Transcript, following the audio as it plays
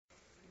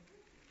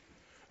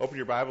Open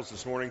your Bibles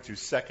this morning to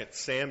 2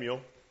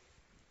 Samuel.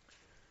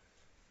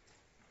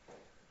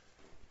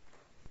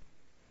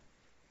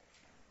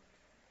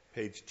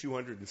 Page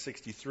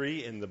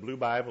 263 in the blue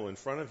Bible in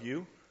front of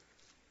you.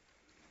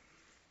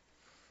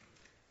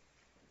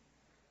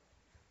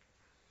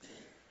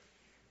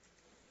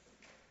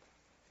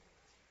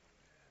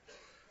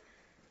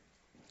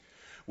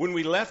 When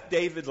we left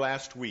David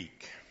last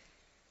week,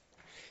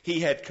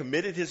 he had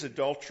committed his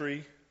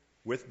adultery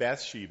with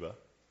Bathsheba.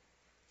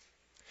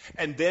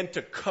 And then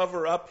to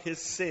cover up his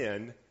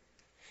sin,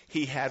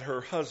 he had her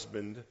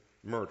husband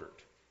murdered.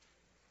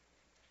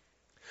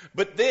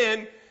 But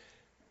then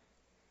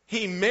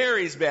he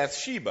marries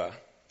Bathsheba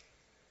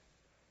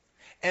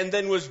and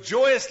then was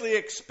joyously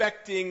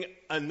expecting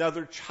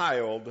another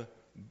child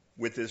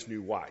with his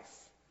new wife.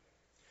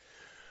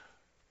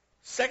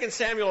 2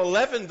 Samuel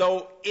 11,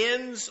 though,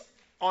 ends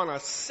on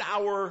a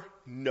sour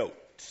note.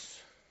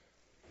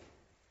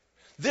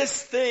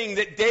 This thing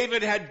that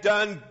David had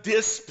done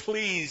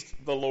displeased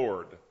the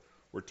Lord,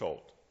 we're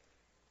told.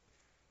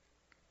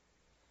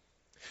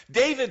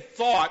 David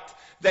thought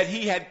that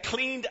he had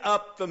cleaned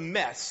up the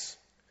mess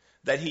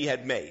that he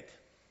had made.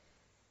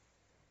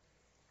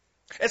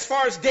 As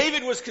far as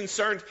David was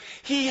concerned,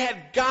 he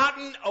had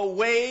gotten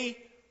away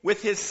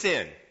with his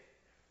sin.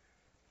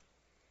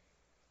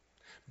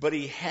 But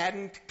he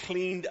hadn't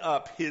cleaned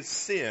up his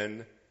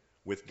sin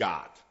with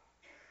God.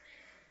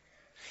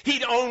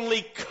 He'd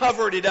only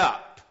covered it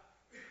up.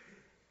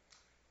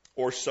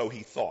 Or so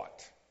he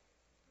thought.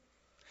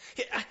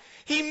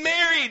 He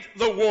married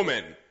the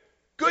woman.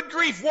 Good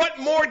grief, what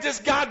more does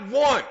God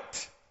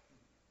want?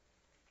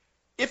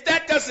 If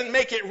that doesn't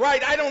make it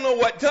right, I don't know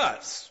what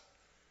does.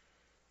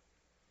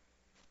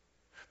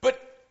 But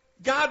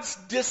God's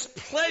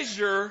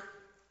displeasure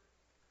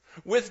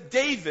with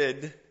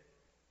David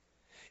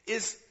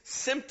is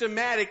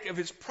symptomatic of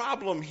his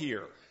problem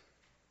here.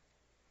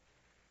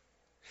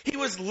 He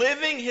was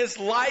living his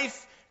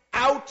life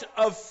out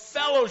of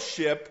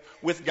fellowship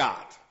with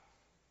God.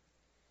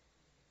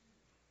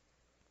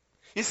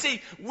 You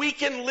see, we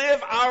can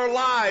live our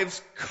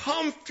lives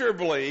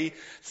comfortably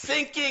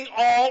thinking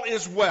all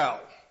is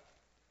well,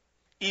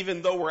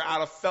 even though we're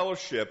out of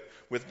fellowship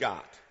with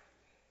God.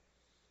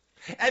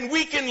 And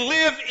we can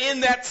live in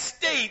that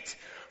state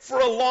for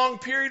a long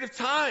period of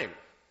time,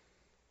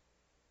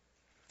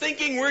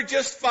 thinking we're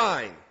just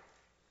fine,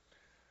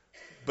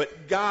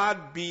 but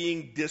God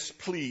being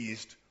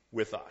displeased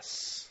with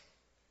us.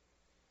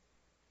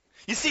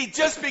 You see,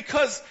 just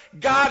because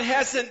God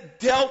hasn't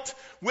dealt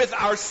with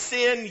our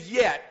sin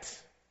yet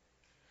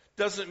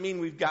doesn't mean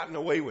we've gotten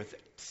away with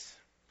it.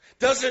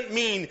 Doesn't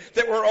mean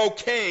that we're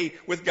okay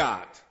with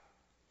God.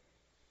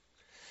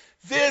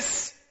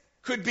 This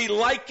could be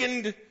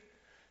likened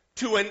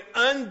to an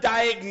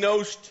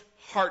undiagnosed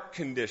heart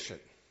condition.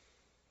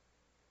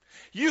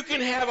 You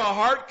can have a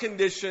heart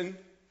condition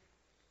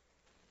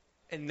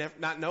and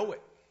not know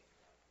it.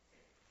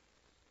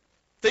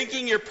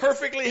 Thinking you're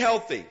perfectly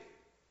healthy.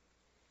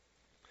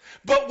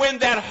 But when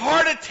that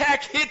heart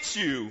attack hits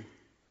you,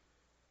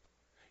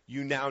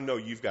 you now know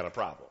you've got a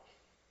problem.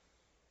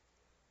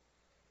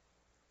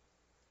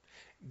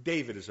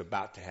 David is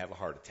about to have a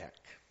heart attack.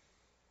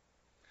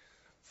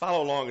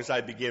 Follow along as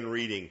I begin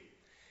reading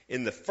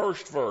in the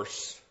first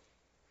verse,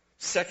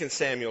 2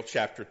 Samuel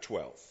chapter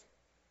 12.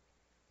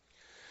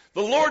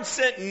 The Lord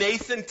sent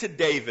Nathan to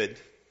David.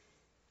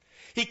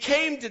 He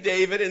came to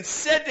David and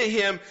said to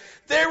him,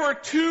 there were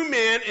two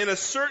men in a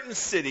certain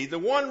city, the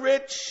one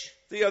rich,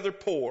 the other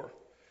poor.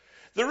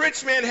 The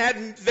rich man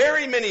had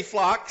very many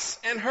flocks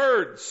and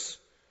herds,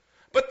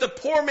 but the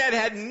poor man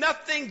had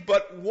nothing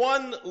but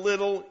one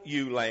little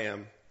ewe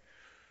lamb,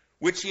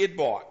 which he had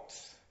bought.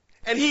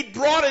 And he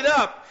brought it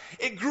up.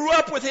 It grew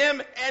up with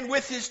him and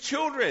with his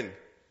children.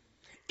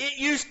 It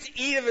used to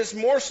eat of his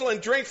morsel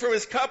and drink from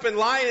his cup and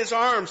lie in his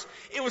arms.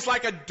 It was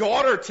like a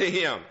daughter to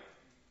him.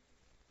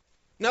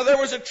 Now there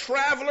was a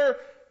traveler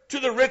to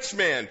the rich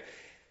man,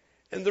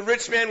 and the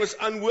rich man was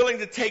unwilling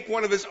to take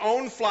one of his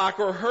own flock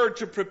or herd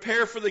to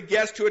prepare for the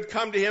guest who had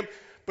come to him,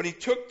 but he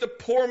took the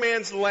poor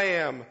man's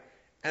lamb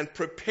and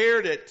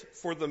prepared it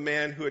for the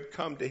man who had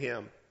come to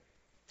him.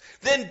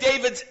 Then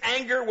David's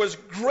anger was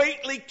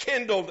greatly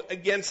kindled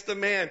against the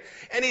man,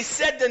 and he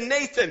said to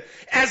Nathan,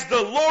 as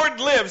the Lord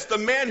lives, the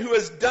man who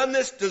has done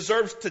this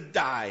deserves to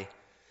die,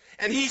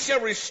 and he shall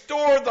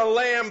restore the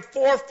lamb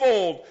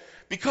fourfold,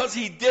 because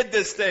he did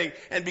this thing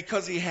and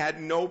because he had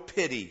no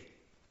pity.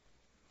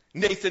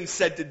 Nathan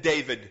said to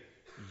David,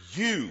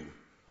 you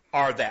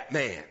are that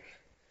man.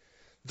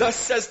 Thus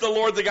says the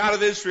Lord, the God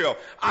of Israel,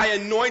 I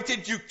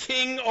anointed you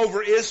king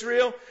over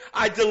Israel.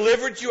 I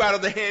delivered you out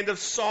of the hand of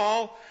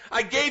Saul.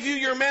 I gave you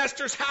your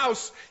master's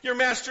house, your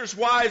master's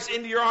wives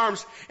into your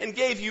arms, and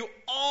gave you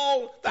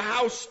all the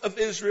house of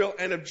Israel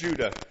and of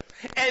Judah.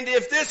 And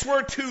if this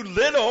were too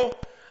little,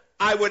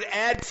 I would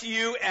add to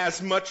you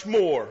as much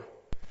more.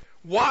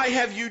 Why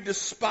have you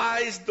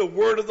despised the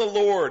word of the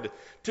Lord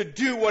to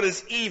do what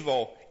is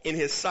evil in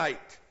his sight?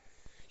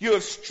 You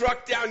have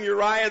struck down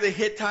Uriah the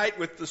Hittite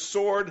with the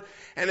sword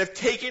and have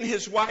taken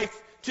his wife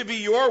to be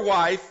your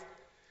wife.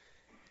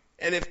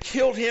 and have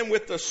killed him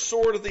with the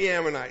sword of the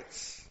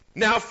Ammonites.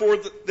 Now,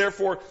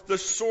 therefore, the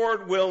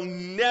sword will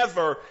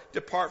never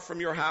depart from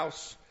your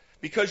house,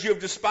 because you have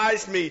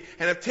despised me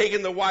and have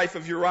taken the wife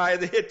of Uriah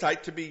the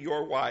Hittite to be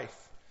your wife.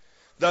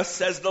 Thus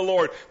says the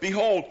Lord,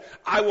 behold,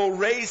 I will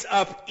raise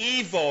up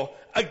evil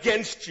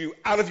against you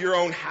out of your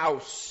own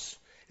house,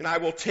 and I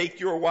will take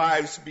your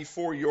wives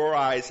before your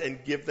eyes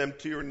and give them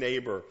to your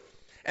neighbor.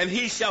 And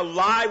he shall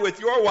lie with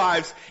your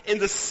wives in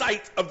the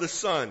sight of the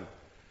sun.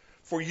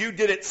 For you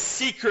did it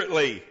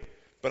secretly,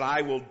 but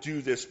I will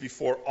do this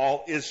before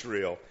all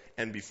Israel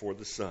and before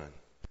the sun.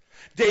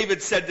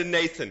 David said to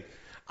Nathan,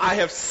 I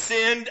have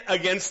sinned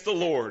against the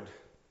Lord.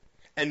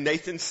 And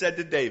Nathan said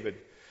to David,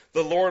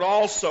 the Lord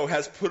also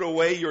has put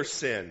away your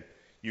sin.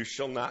 You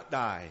shall not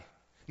die.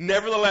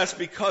 Nevertheless,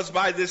 because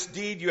by this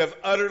deed you have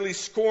utterly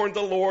scorned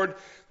the Lord,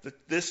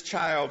 this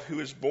child who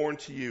is born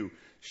to you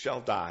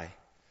shall die.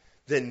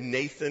 Then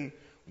Nathan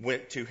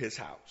went to his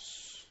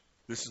house.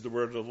 This is the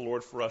word of the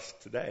Lord for us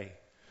today.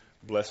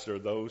 Blessed are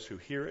those who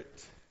hear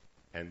it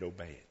and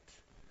obey it.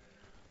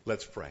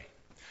 Let's pray.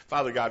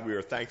 Father God, we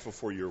are thankful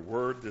for your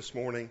word this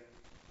morning.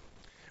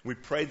 We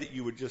pray that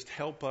you would just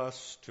help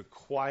us to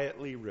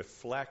quietly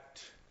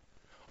reflect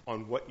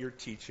on what you're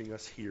teaching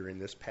us here in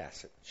this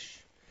passage.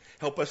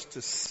 Help us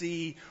to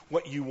see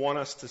what you want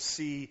us to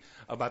see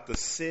about the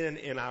sin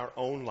in our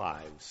own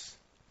lives.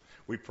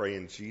 We pray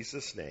in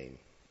Jesus' name.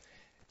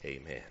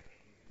 Amen.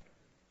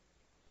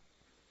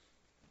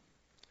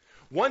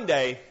 One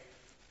day,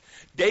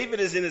 David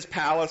is in his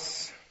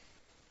palace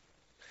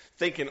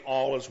thinking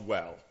all is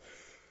well.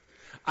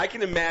 I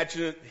can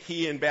imagine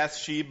he and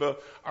Bathsheba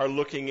are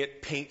looking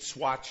at paint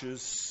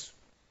swatches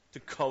to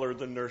color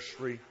the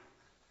nursery,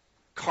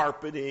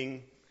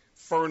 carpeting,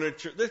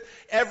 furniture.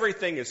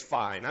 Everything is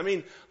fine. I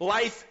mean,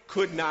 life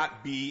could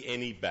not be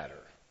any better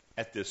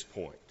at this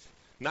point.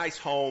 Nice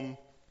home,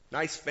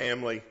 nice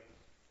family,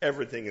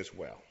 everything is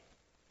well.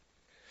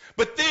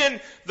 But then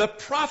the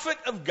prophet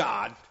of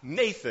God,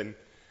 Nathan,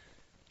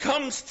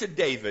 comes to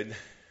David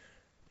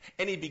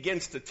and he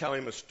begins to tell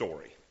him a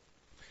story.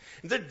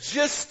 The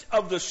gist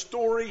of the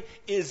story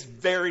is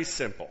very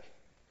simple.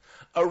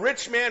 A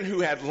rich man who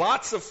had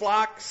lots of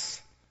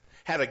flocks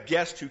had a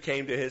guest who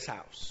came to his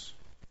house.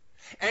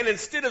 And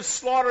instead of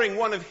slaughtering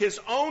one of his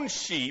own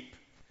sheep,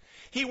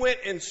 he went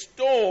and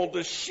stole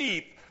the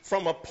sheep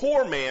from a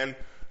poor man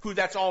who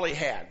that's all he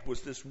had,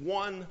 was this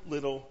one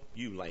little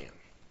ewe lamb.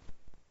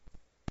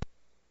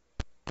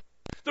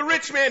 The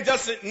rich man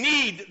doesn't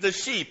need the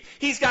sheep.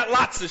 He's got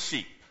lots of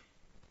sheep.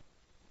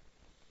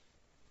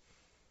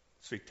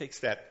 So he takes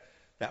that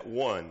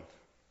one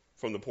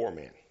from the poor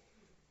man.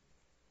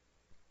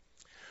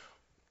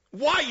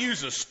 Why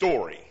use a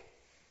story?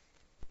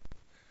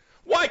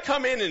 Why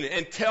come in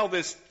and tell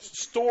this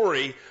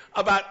story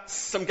about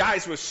some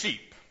guys with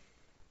sheep?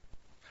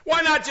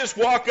 Why not just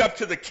walk up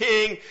to the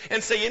king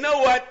and say, you know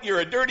what, you're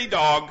a dirty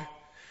dog.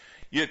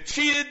 You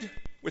cheated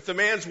with the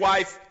man's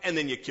wife and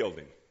then you killed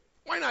him.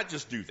 Why not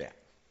just do that?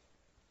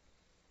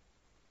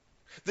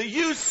 The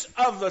use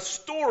of the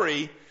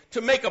story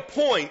to make a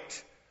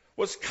point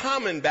was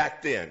common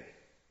back then.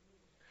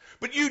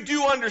 But you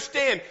do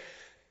understand,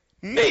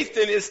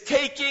 Nathan is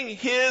taking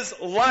his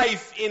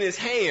life in his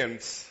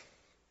hands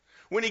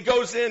when he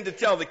goes in to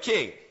tell the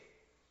king.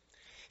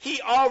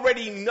 He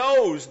already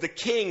knows the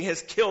king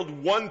has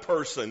killed one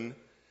person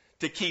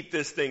to keep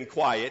this thing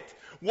quiet.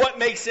 What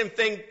makes him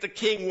think the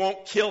king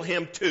won't kill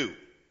him too?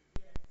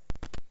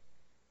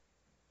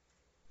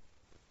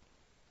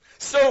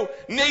 So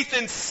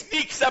Nathan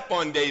sneaks up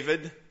on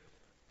David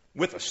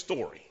with a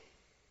story.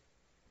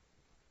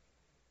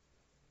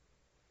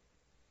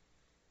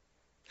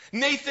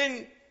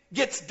 Nathan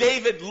gets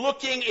David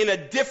looking in a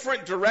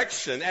different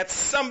direction at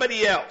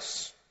somebody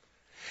else.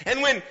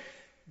 And when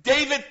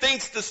David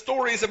thinks the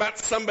story is about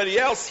somebody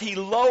else, he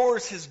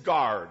lowers his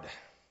guard.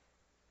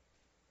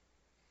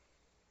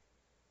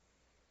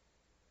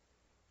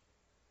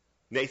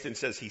 Nathan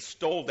says he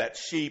stole that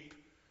sheep,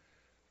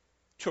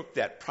 took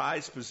that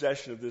prized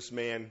possession of this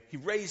man. He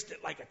raised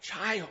it like a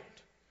child.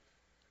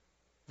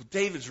 With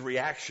David's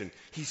reaction,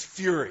 he's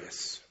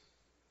furious.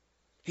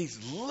 He's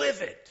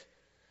livid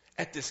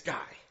at this guy.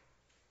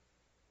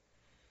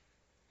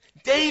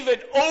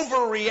 David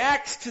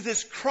overreacts to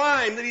this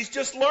crime that he's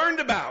just learned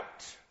about.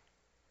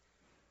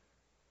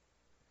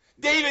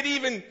 David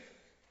even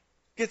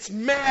gets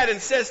mad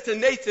and says to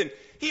Nathan,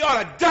 he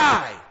ought to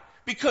die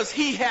because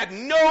he had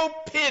no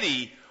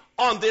pity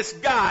on this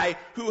guy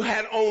who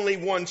had only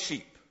one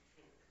sheep.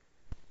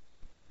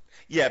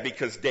 Yeah,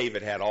 because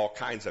David had all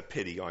kinds of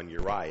pity on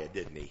Uriah,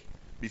 didn't he,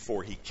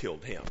 before he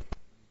killed him.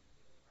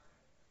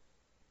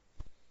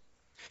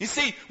 You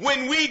see,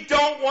 when we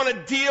don't want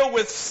to deal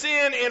with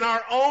sin in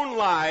our own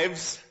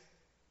lives,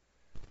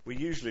 we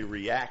usually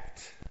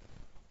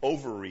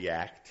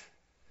overreact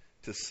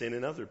to sin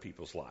in other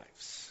people's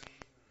lives.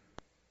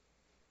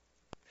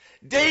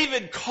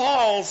 David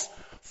calls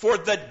for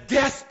the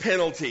death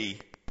penalty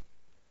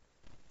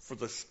for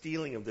the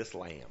stealing of this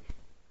lamb.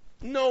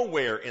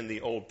 Nowhere in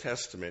the Old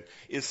Testament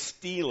is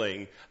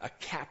stealing a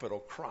capital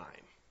crime.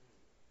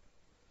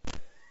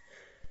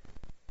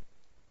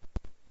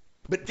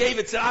 But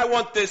David said, I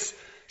want this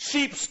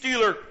sheep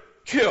stealer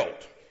killed.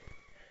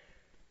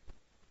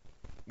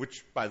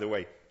 Which, by the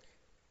way,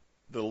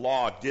 the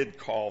law did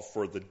call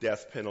for the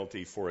death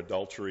penalty for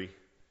adultery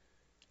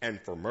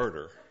and for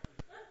murder.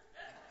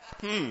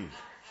 You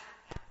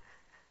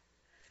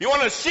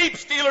want a sheep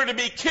stealer to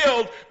be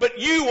killed, but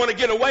you want to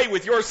get away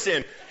with your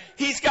sin.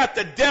 He's got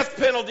the death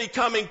penalty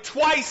coming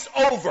twice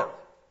over.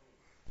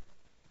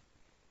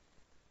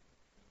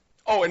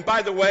 Oh, and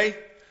by the way,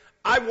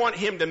 I want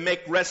him to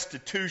make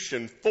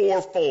restitution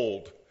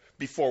fourfold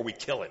before we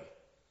kill him.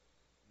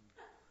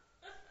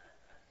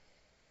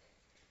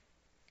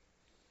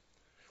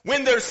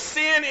 When there's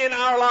sin in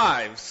our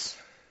lives,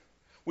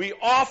 we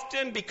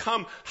often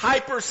become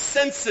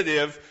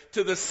hypersensitive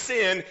to the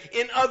sin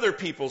in other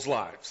people's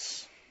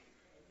lives.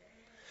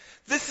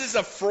 This is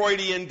a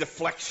Freudian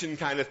deflection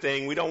kind of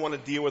thing. We don't want to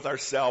deal with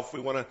ourselves.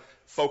 We want to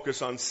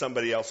focus on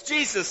somebody else.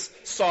 Jesus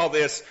saw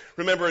this,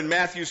 remember in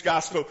Matthew's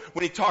gospel,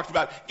 when he talked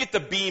about get the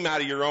beam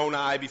out of your own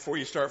eye before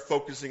you start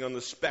focusing on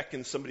the speck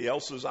in somebody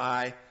else's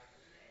eye.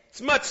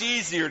 It's much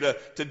easier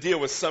to deal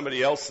with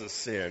somebody else's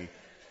sin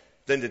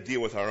than to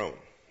deal with our own.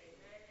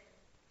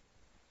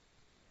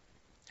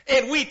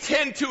 And we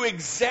tend to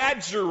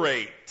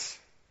exaggerate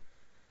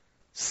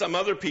some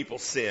other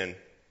people's sin.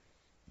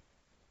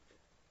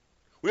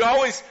 We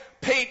always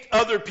paint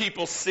other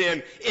people's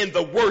sin in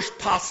the worst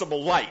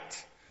possible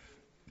light.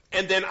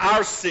 And then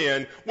our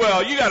sin,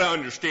 well, you got to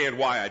understand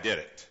why I did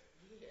it.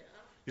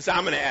 You say,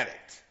 I'm an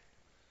addict.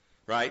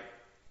 Right?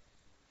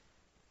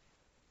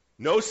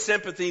 No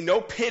sympathy,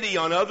 no pity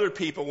on other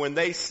people when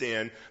they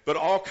sin, but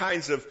all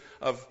kinds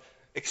of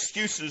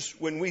excuses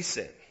when we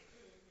sin.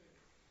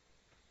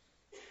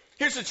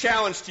 Here's a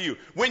challenge to you.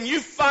 When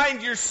you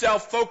find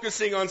yourself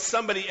focusing on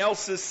somebody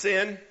else's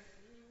sin,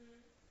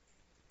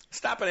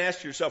 stop and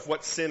ask yourself,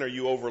 what sin are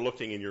you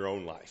overlooking in your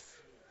own life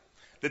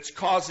that's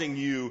causing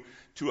you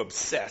to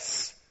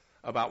obsess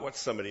about what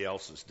somebody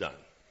else has done?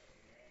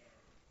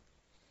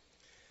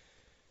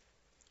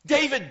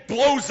 David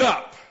blows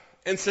up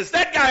and says,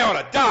 that guy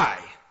ought to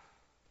die.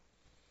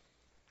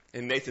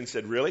 And Nathan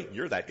said, really?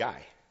 You're that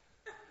guy.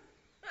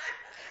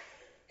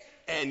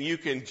 And you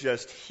can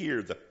just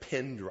hear the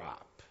pin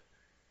drop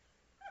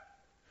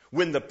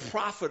when the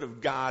prophet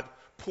of God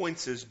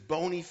points his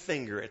bony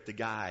finger at the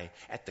guy,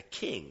 at the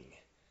king.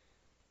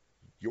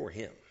 You're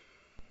him.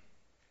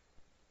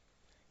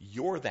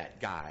 You're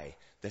that guy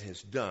that has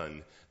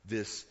done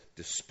this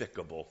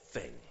despicable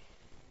thing.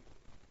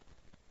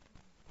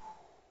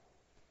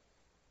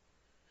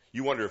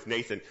 You wonder if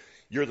Nathan,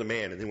 you're the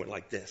man, and then went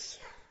like this,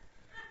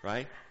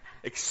 right?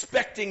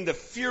 Expecting the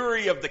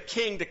fury of the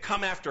king to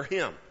come after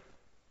him.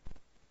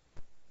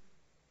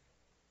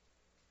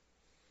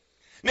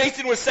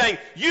 Nathan was saying,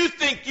 you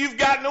think you've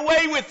gotten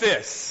away with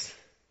this,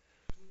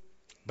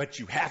 but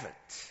you haven't.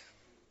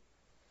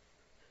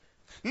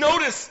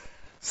 Notice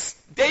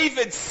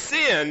David's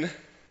sin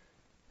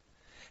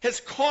has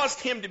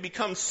caused him to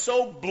become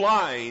so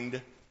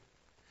blind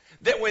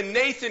that when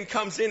Nathan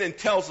comes in and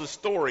tells a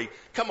story,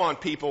 come on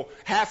people,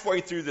 halfway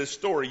through this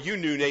story, you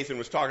knew Nathan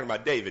was talking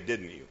about David,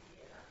 didn't you?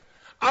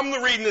 I'm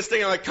reading this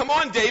thing and I'm like, come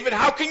on David,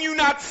 how can you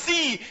not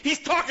see? He's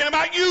talking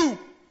about you.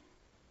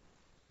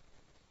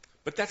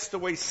 But that's the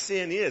way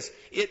sin is.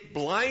 It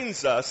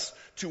blinds us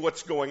to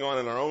what's going on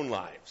in our own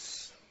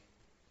lives.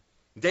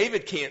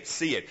 David can't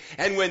see it.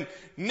 And when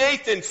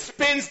Nathan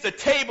spins the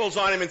tables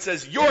on him and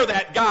says, you're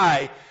that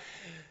guy,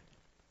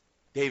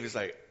 David's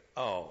like,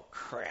 oh,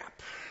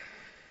 crap.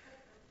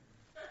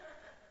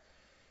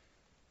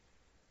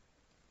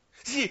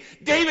 See,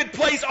 David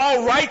plays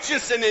all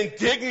righteous and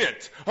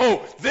indignant.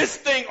 Oh, this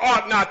thing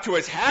ought not to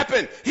have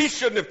happened. He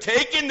shouldn't have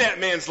taken that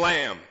man's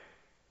lamb.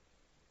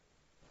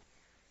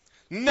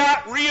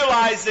 Not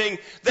realizing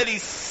that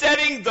he's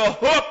setting the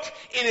hook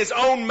in his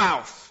own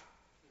mouth.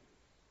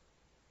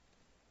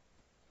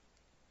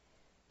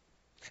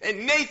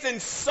 And Nathan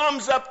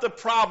sums up the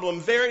problem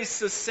very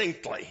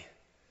succinctly.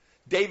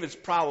 David's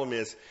problem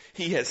is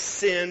he has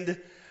sinned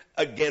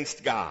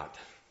against God.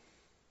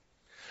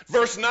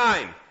 Verse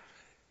 9,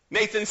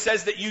 Nathan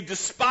says that you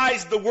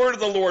despised the word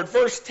of the Lord.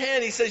 Verse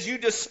 10, he says you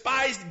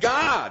despised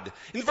God.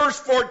 In verse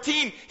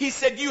 14, he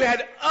said you've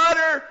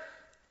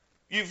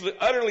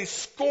utterly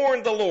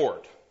scorned the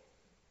Lord.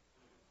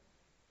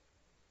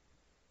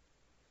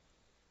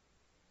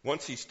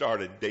 Once he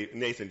started,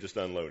 Nathan just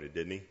unloaded,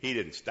 didn't he? He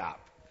didn't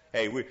stop.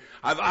 Hey,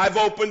 I've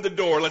opened the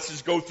door. Let's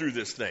just go through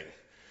this thing.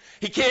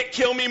 He can't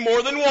kill me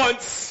more than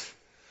once,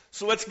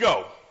 so let's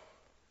go.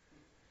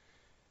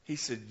 He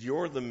said,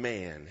 you're the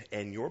man,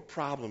 and your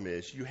problem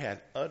is you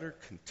had utter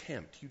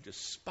contempt. You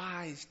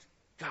despised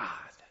God.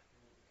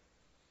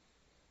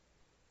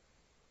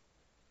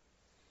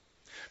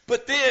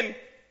 But then,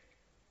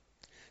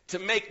 to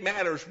make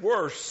matters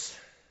worse,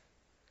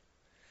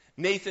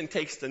 Nathan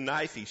takes the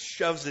knife, he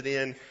shoves it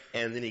in,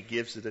 and then he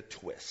gives it a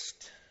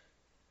twist.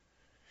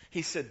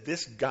 He said,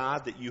 this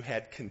God that you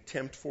had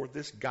contempt for,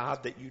 this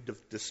God that you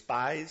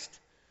despised,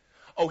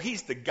 oh,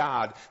 he's the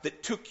God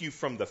that took you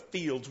from the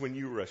fields when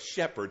you were a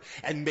shepherd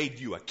and made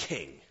you a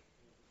king.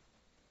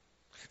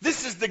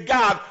 This is the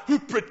God who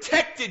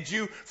protected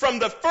you from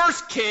the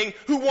first king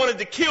who wanted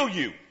to kill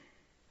you.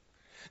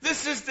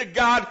 This is the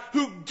God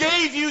who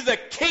gave you the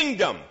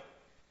kingdom,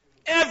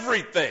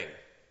 everything.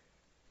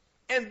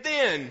 And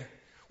then,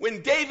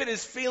 when David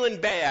is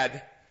feeling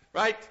bad,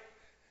 right,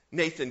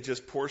 Nathan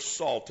just pours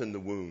salt in the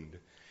wound.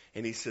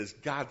 And he says,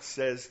 God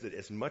says that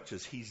as much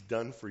as he's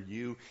done for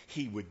you,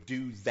 he would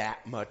do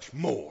that much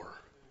more.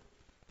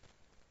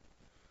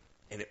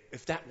 And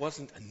if that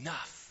wasn't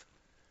enough,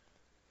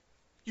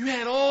 you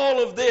had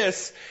all of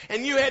this,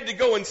 and you had to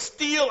go and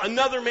steal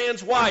another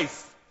man's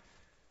wife.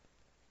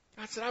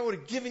 God said, I would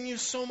have given you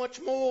so much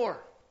more.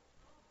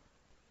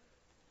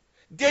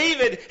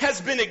 David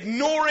has been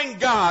ignoring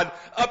God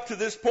up to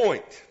this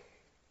point.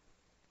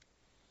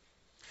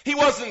 He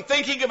wasn't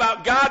thinking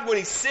about God when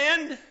he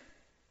sinned.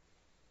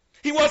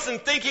 He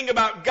wasn't thinking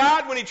about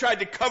God when he tried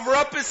to cover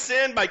up his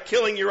sin by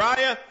killing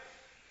Uriah.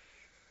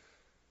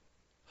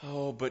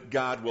 Oh, but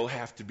God will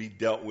have to be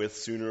dealt with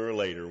sooner or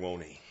later,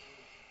 won't he?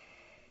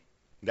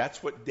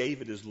 That's what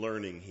David is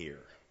learning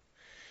here.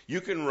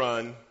 You can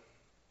run,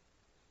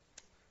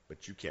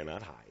 but you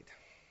cannot hide.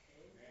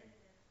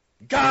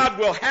 God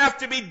will have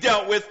to be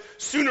dealt with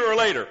sooner or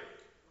later.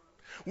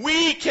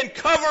 We can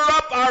cover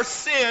up our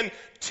sin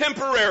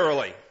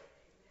temporarily,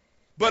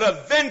 but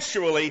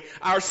eventually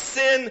our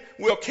sin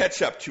will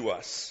catch up to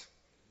us.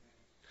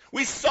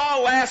 We saw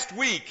last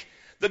week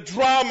the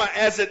drama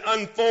as it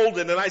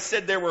unfolded, and I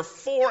said there were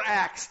 4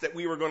 acts that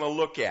we were going to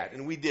look at,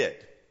 and we did.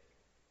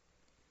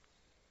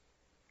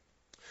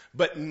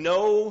 But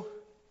no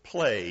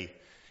play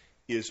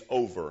is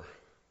over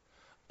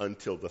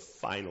until the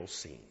final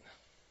scene.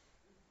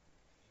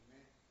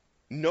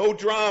 No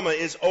drama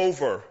is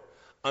over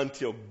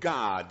until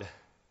God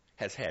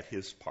has had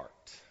his part.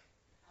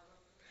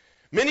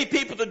 Many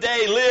people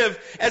today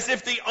live as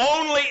if the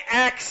only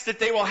acts that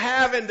they will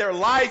have in their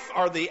life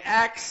are the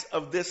acts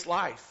of this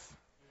life.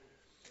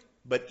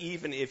 But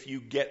even if you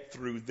get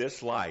through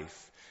this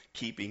life,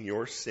 keeping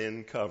your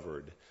sin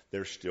covered,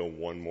 there's still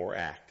one more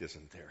act,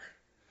 isn't there?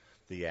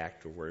 The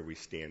act of where we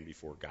stand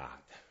before God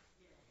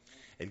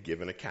and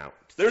give an account.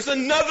 There's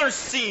another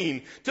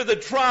scene to the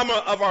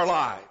drama of our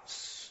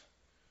lives.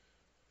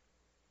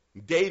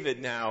 David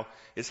now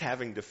is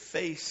having to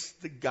face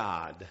the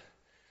God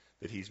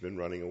that he's been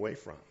running away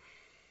from.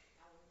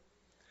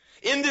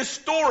 In this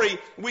story,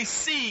 we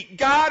see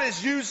God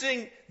is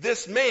using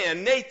this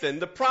man, Nathan,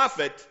 the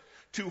prophet,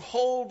 to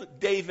hold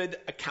David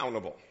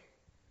accountable.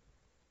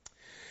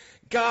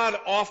 God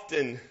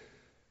often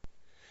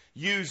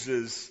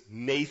uses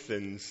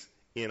Nathans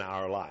in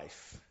our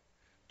life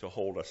to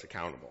hold us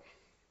accountable.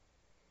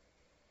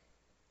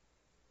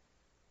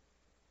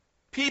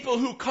 People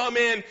who come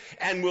in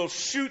and will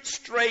shoot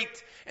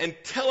straight and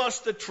tell us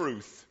the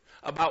truth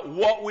about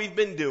what we've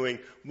been doing,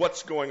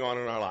 what's going on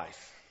in our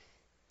life.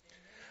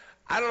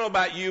 I don't know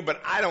about you,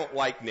 but I don't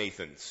like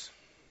Nathans.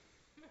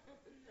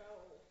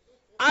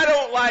 I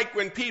don't like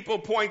when people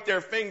point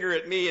their finger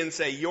at me and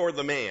say, you're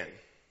the man.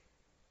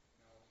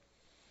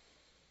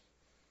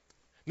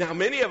 Now,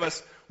 many of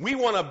us, we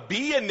want to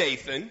be a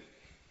Nathan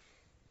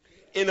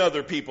in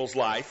other people's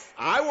life.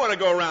 I want to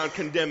go around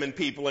condemning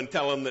people and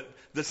tell them that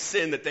the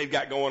sin that they've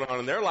got going on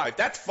in their life.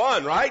 That's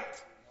fun, right?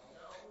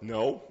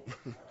 No.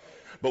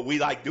 But we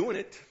like doing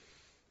it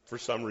for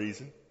some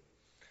reason.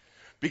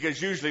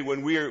 Because usually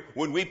when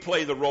we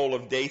play the role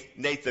of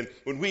Nathan,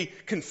 when we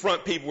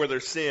confront people with their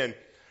sin,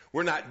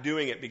 we're not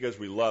doing it because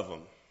we love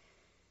them.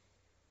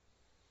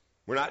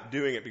 We're not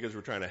doing it because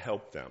we're trying to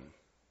help them.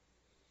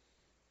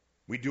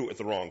 We do it with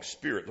the wrong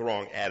spirit, the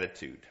wrong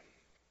attitude.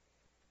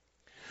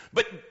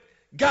 But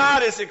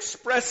God is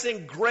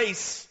expressing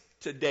grace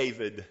to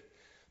David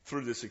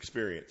through this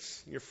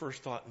experience. Your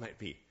first thought might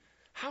be,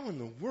 how in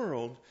the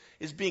world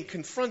is being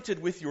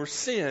confronted with your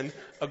sin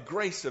a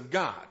grace of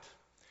God?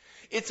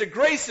 It's a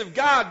grace of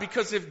God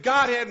because if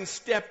God hadn't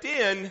stepped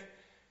in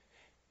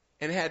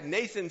and had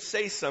Nathan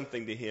say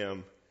something to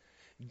him,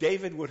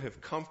 David would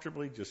have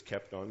comfortably just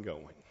kept on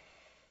going.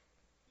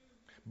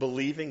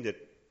 Believing that,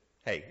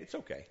 hey, it's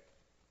okay.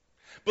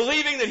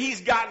 Believing that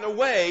he's gotten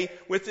away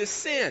with his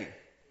sin.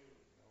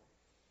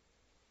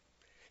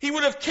 He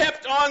would have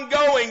kept on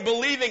going,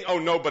 believing, oh,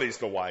 nobody's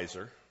the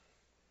wiser.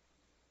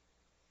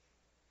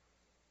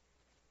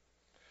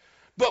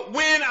 But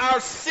when our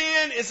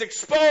sin is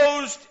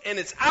exposed and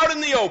it's out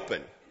in the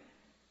open,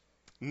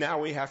 now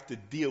we have to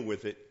deal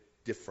with it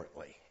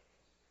differently.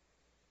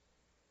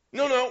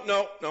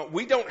 No.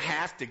 We don't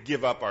have to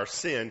give up our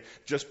sin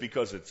just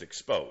because it's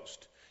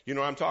exposed. You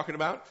know what I'm talking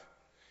about?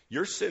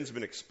 Your sin's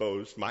been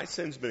exposed. My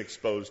sin's been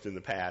exposed in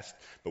the past,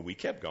 but we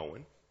kept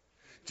going.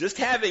 Just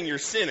having your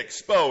sin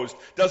exposed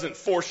doesn't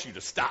force you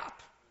to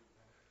stop.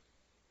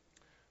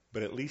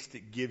 But at least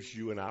it gives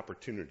you an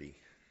opportunity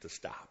to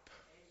stop.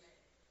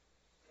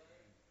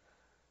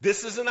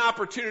 This is an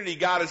opportunity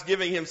God is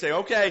giving him. Say,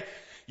 okay,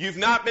 you've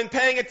not been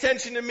paying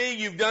attention to me.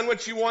 You've done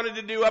what you wanted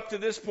to do up to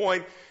this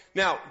point.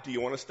 Now, do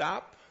you want to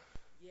stop?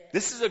 Yes.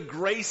 This is a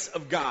grace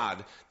of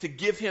God to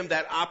give him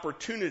that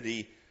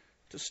opportunity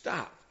to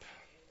stop.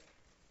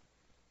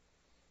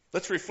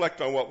 Let's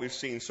reflect on what we've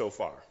seen so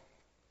far.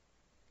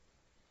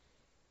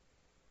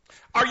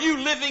 Are you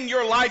living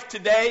your life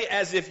today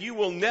as if you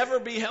will never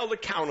be held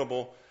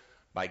accountable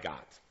by God?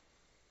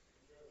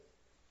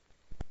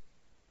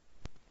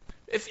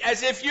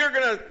 As if you're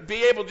going to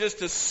be able just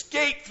to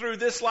skate through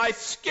this life,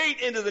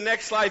 skate into the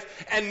next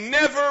life, and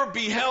never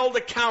be held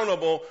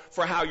accountable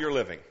for how you're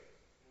living.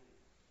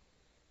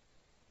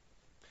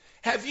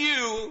 Have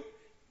you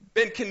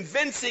been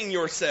convincing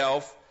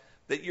yourself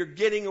that you're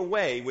getting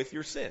away with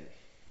your sin?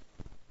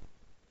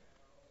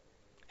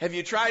 Have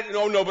you tried?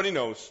 No, nobody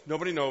knows.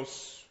 Nobody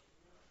knows.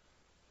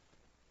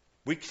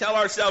 We tell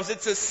ourselves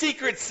it's a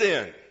secret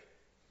sin.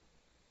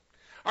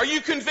 Are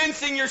you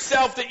convincing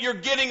yourself that you're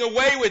getting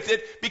away with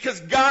it because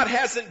God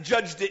hasn't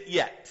judged it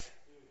yet?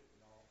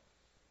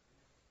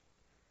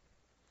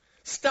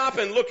 Stop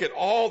and look at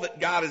all that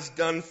God has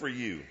done for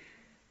you.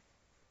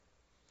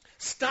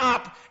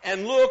 Stop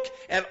and look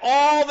at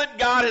all that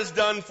God has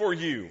done for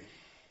you.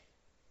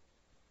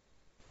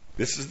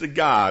 This is the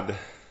God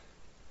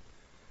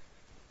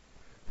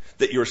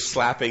that you're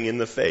slapping in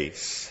the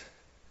face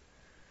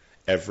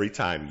every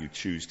time you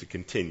choose to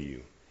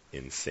continue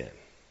in sin.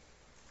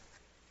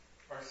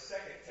 Our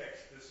second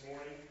text this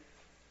morning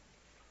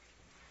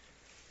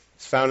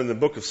is found in the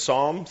book of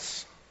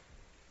Psalms,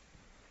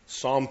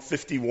 Psalm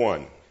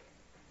 51.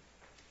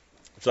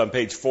 It's on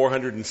page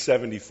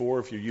 474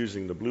 if you're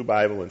using the blue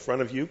Bible in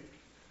front of you.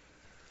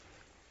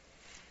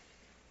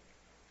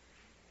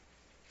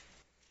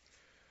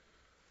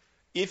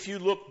 If you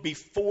look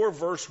before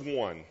verse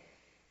 1,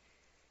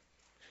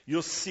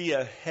 you'll see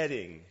a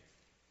heading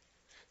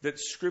that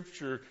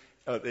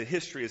that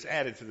history has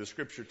added to the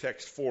Scripture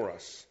text for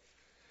us.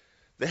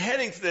 The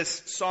heading for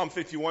this Psalm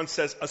 51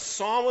 says, "A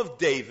Psalm of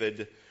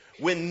David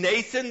when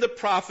Nathan the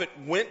prophet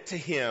went to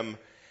him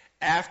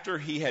after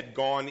he had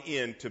gone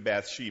in to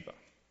Bathsheba."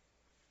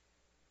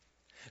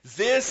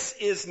 This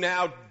is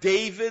now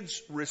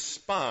David's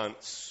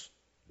response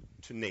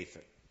to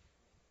Nathan.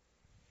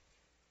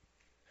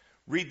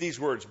 Read these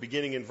words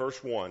beginning in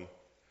verse 1,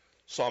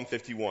 Psalm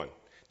 51.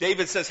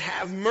 David says,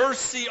 "Have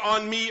mercy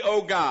on me,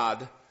 O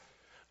God,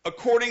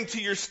 according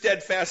to your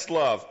steadfast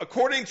love.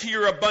 According to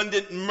your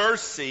abundant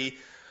mercy,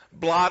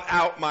 blot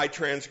out my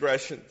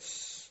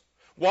transgressions.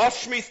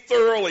 Wash me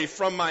thoroughly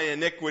from my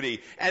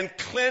iniquity and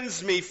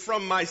cleanse me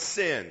from my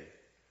sin.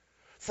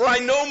 For I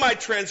know my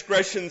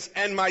transgressions,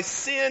 and my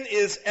sin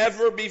is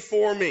ever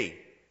before me.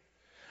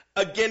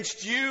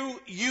 Against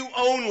you, you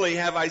only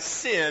have I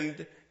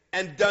sinned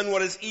and done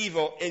what is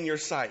evil in your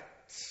sight,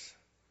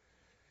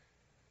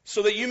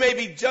 so that you may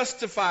be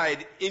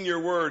justified in your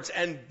words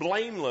and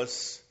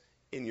blameless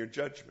in your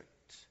judgment.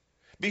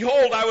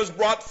 Behold, I was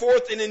brought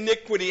forth in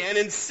iniquity, and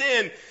in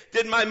sin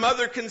did my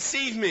mother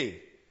conceive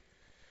me.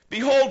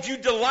 Behold, you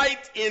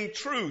delight in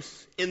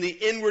truth in the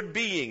inward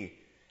being,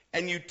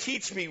 and you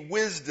teach me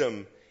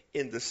wisdom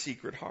in the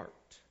secret heart.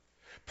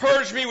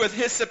 Purge me with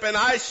hyssop, and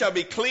I shall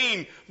be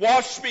clean.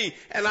 Wash me,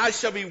 and I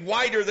shall be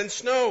whiter than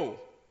snow.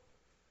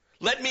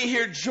 Let me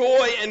hear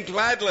joy and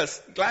gladness.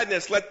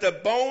 Let the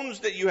bones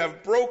that you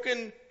have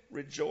broken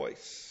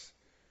rejoice.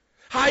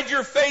 Hide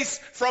your face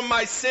from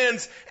my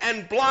sins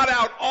and blot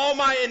out all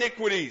my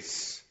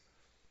iniquities.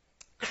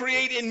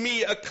 Create in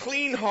me a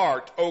clean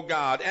heart, O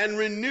God, and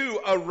renew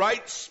a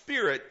right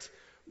spirit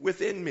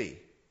within me.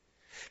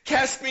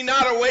 Cast me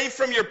not away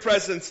from your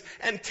presence,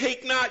 and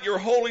take not your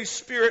Holy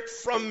Spirit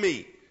from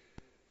me.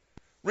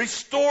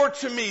 Restore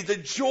to me the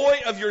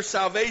joy of your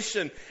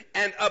salvation,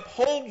 and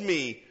uphold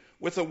me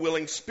with a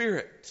willing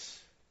spirit."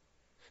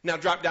 Now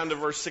drop down to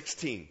verse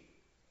 16.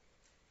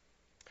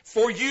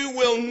 "For you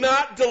will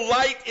not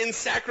delight in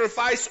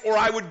sacrifice, or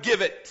I would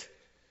give it.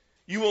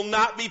 You will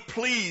not be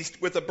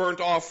pleased with a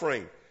burnt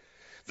offering.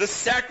 The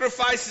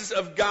sacrifices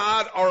of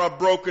God are a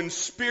broken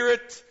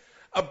spirit,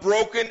 a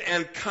broken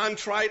and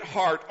contrite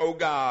heart, O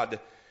God,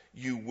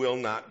 you will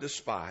not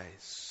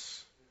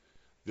despise."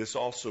 This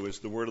also is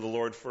the word of the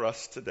Lord for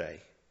us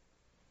today.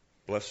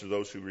 Blessed are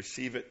those who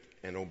receive it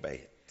and obey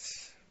it.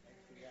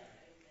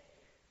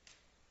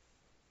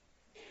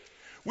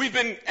 We've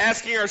been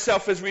asking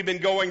ourselves as we've been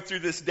going through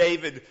this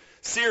David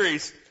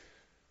series,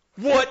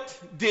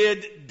 what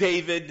did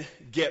David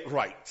get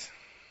right?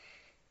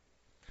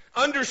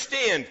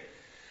 Understand,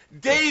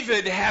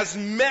 David has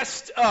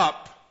messed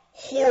up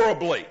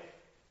horribly.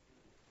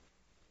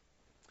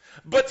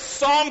 But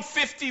Psalm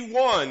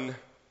 51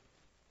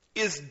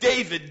 is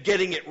David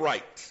getting it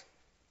right.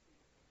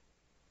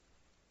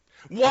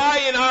 Why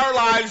in our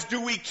lives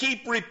do we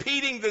keep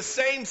repeating the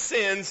same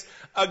sins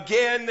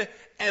again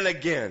and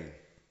again?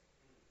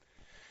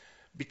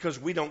 Because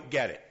we don't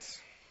get it.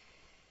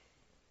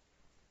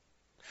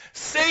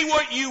 Say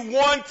what you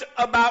want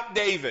about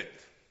David.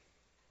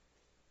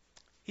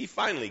 He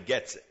finally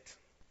gets it.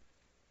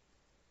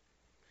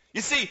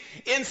 You see,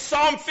 in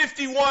Psalm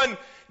 51,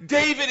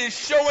 David is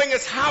showing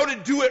us how to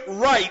do it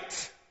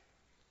right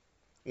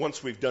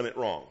once we've done it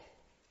wrong.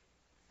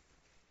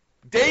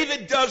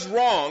 David does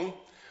wrong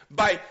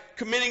by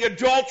committing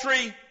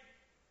adultery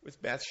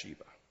with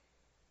Bathsheba.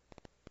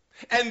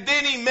 And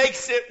then he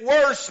makes it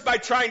worse by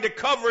trying to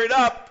cover it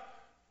up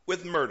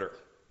with murder.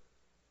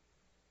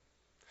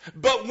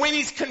 But when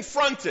he's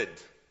confronted,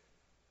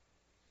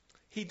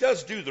 he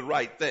does do the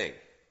right thing.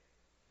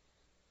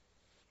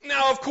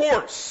 Now, of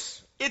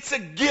course, it's a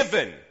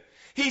given.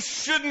 He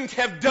shouldn't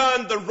have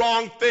done the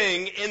wrong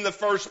thing in the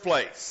first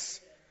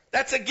place.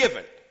 That's a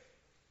given.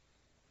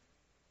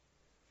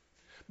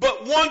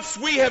 But once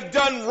we have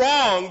done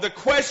wrong, the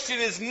question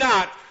is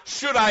not,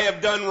 should I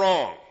have done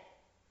wrong?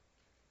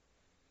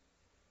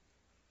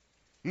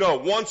 No,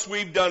 once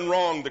we've done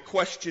wrong, the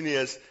question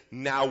is,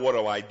 now what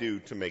do I do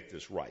to make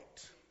this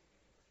right?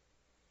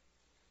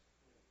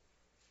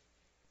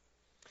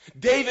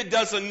 David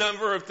does a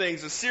number of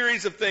things, a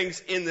series of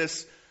things in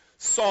this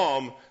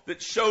psalm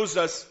that shows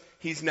us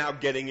he's now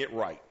getting it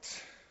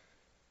right.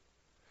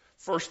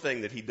 First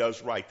thing that he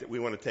does right that we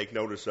want to take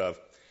notice of,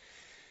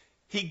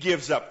 he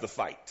gives up the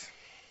fight.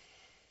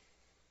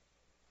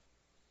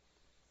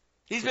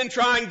 He's been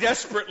trying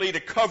desperately to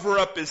cover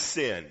up his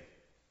sin.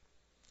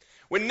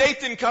 When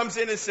Nathan comes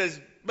in and says,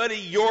 buddy,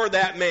 you're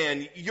that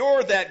man,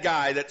 you're that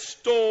guy that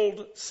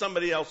stole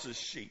somebody else's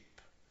sheep.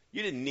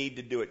 You didn't need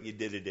to do it, and you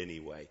did it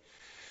anyway.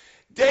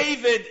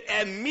 David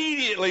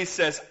immediately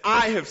says,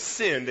 I have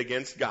sinned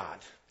against God.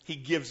 He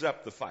gives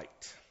up the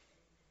fight.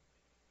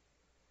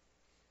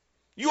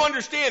 You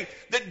understand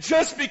that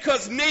just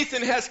because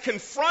Nathan has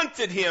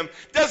confronted him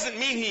doesn't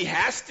mean he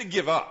has to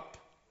give up.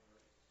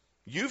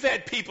 You've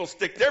had people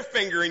stick their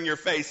finger in your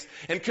face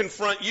and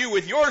confront you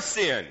with your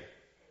sin.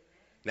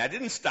 That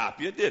didn't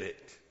stop you, did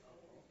it?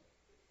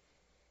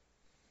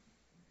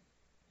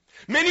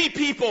 Many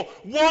people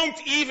won't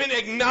even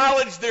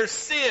acknowledge their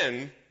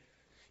sin.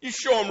 You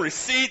show them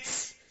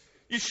receipts.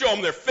 You show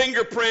them their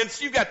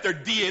fingerprints. You got their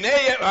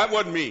DNA. That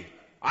wasn't me.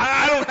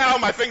 I don't know how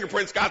my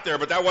fingerprints got there,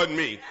 but that wasn't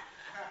me.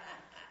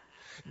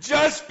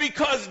 Just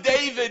because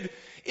David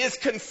is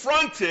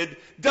confronted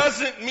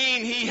doesn't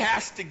mean he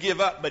has to give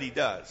up, but he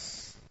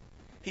does.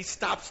 He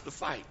stops the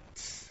fight.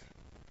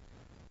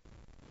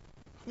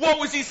 What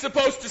was he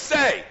supposed to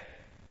say?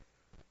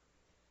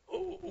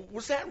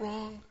 Was that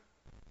wrong?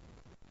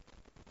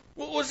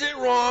 Was it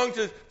wrong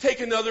to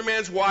take another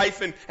man's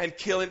wife and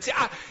kill him? See,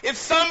 if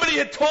somebody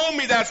had told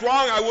me that's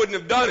wrong, I wouldn't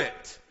have done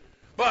it.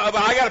 But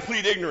I got to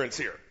plead ignorance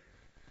here.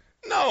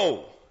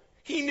 No,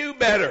 he knew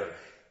better.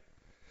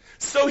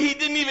 So he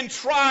didn't even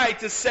try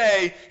to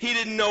say he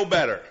didn't know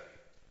better.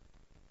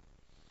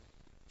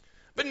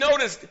 But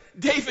notice,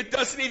 David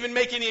doesn't even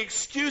make any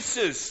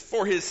excuses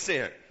for his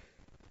sin.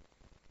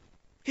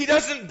 He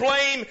doesn't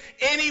blame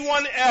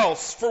anyone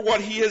else for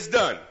what he has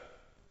done.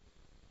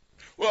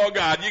 Well,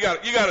 God, you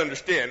got to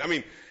understand. I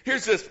mean,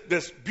 here's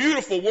this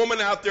beautiful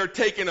woman out there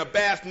taking a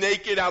bath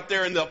naked out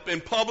there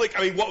in public.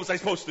 I mean, what was I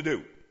supposed to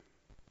do?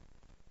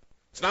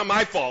 It's not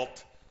my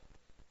fault.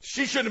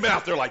 She shouldn't have been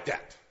out there like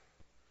that.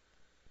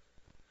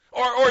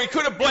 Or he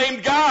could have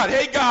blamed God.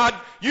 Hey, God,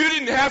 you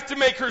didn't have to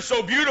make her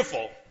so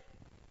beautiful.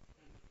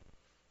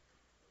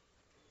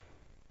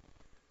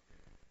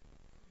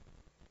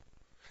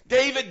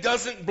 David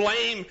doesn't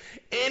blame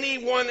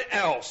anyone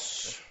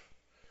else.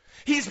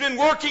 He's been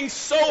working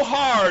so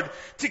hard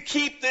to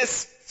keep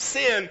this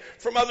sin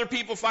from other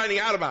people finding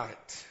out about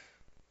it.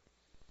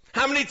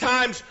 How many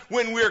times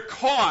when we're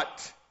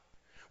caught,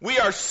 we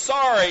are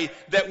sorry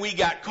that we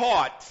got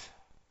caught,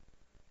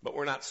 but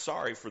we're not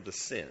sorry for the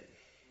sin?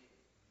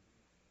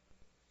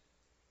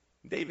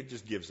 David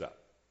just gives up.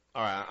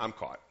 All right, I'm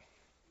caught.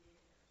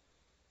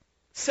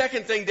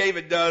 Second thing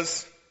David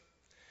does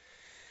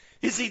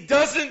is he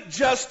doesn't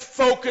just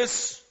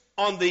focus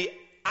on the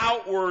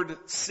outward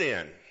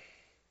sin.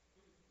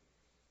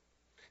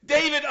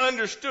 David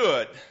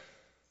understood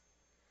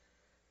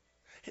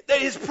that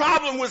his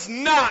problem was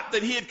not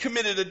that he had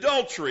committed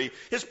adultery.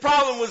 His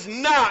problem was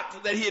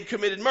not that he had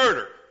committed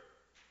murder.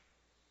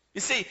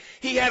 You see,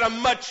 he had a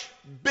much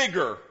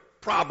bigger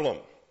problem.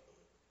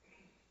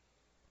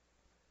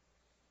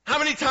 How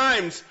many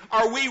times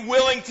are we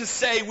willing to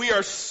say we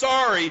are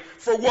sorry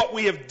for what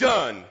we have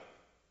done,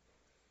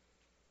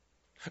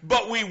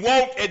 but we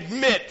won't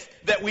admit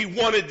that we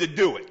wanted to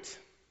do it?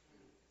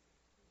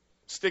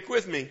 Stick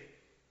with me.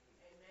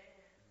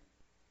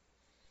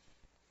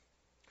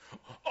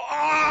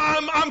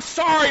 I'm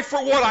sorry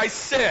for what I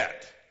said.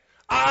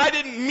 I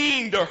didn't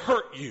mean to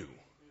hurt you.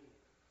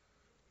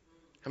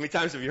 How many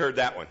times have you heard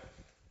that one?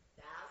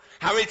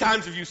 How many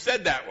times have you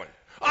said that one?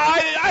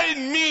 I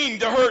didn't mean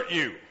to hurt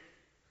you.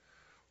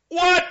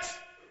 What?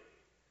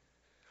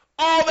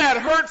 All that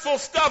hurtful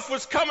stuff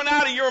was coming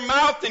out of your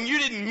mouth and you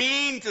didn't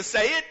mean to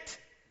say it?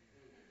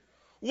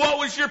 What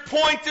was your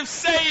point of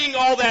saying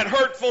all that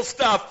hurtful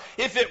stuff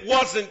if it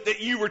wasn't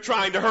that you were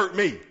trying to hurt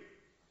me?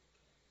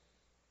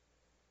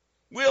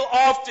 We'll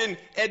often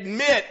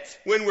admit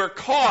when we're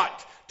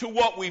caught to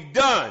what we've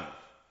done,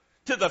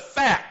 to the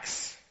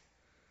facts,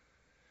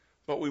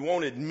 but we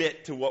won't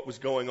admit to what was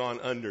going on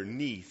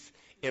underneath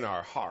in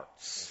our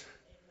hearts.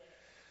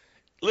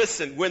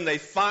 Listen, when they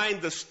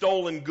find the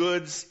stolen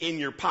goods in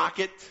your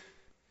pocket,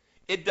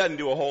 it doesn't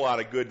do a whole lot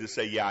of good to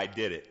say, yeah, I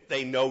did it.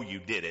 They know you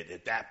did it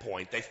at that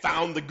point. They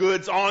found the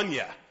goods on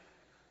you.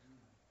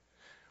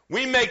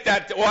 We make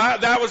that, well,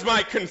 that was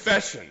my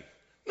confession.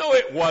 No,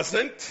 it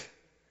wasn't.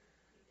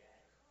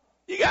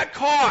 You got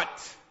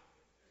caught.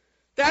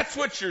 That's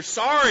what you're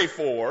sorry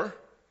for.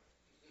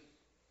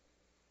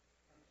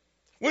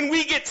 When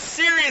we get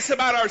serious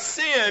about our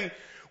sin,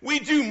 we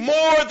do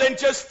more than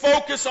just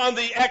focus on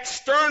the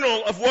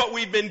external of what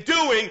we've been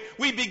doing.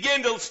 We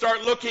begin to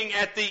start looking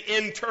at the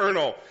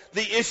internal,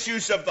 the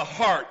issues of the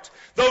heart,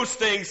 those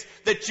things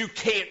that you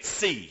can't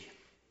see.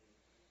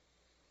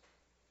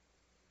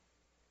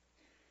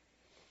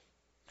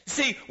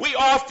 See, we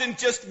often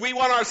we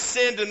want our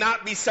sin to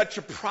not be such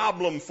a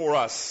problem for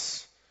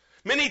us.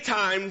 Many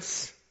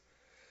times,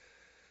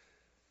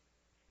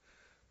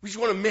 we just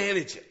want to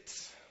manage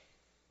it.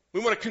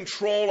 We want to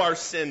control our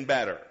sin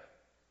better.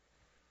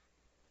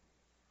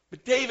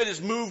 But David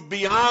has moved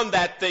beyond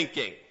that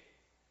thinking.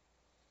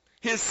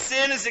 His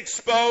sin is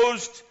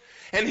exposed,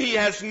 and he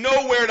has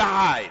nowhere to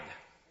hide.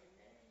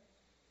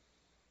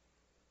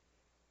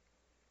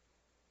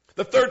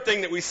 The third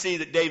thing that we see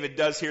that David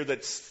does here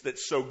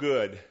that's so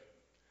good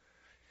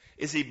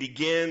is he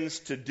begins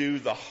to do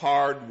the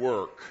hard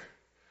work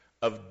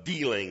of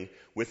dealing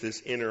with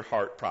his inner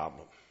heart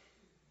problem.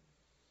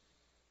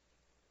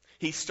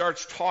 He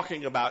starts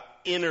talking about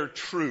inner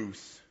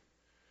truth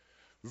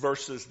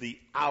versus the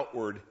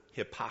outward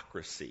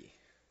hypocrisy.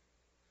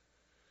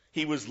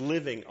 He was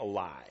living a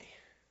lie.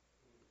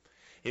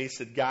 And he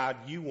said, God,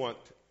 you want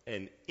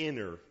an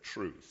inner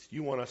truth.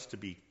 You want us to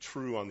be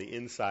true on the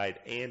inside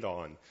and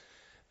on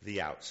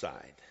the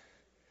outside.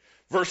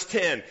 Verse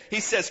 10, he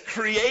says,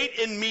 create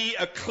in me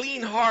a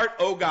clean heart,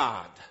 O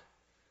God.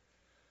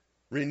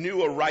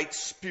 Renew a right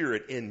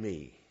spirit in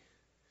me.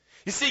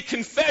 You see,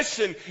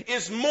 confession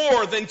is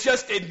more than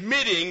just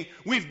admitting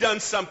we've done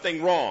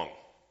something wrong.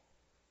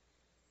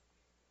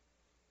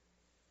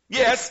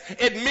 Yes,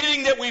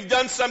 admitting that we've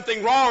done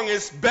something wrong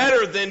is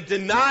better than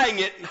denying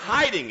it and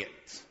hiding it.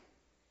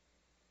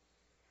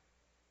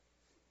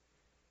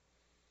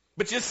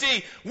 But you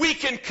see, we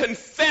can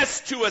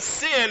confess to a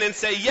sin and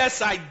say,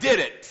 yes, I did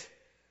it,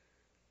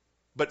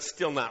 but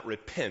still not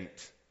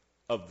repent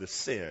of the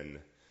sin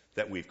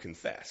that we've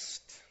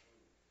confessed.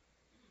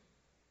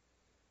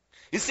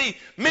 You see,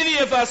 many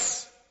of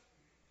us,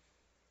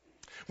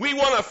 we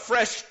want a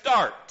fresh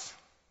start.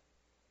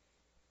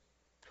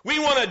 We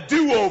want a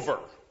do-over.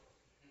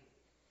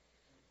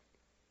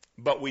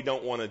 But we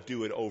don't want to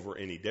do it over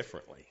any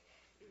differently.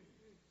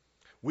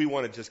 We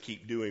want to just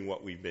keep doing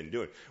what we've been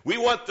doing. We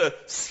want the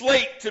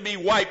slate to be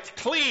wiped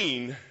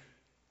clean.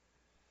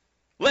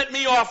 Let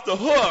me off the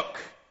hook,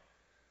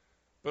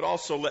 but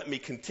also let me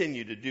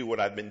continue to do what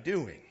I've been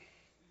doing.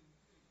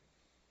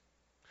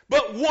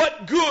 But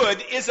what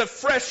good is a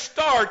fresh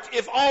start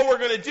if all we're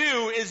going to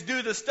do is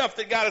do the stuff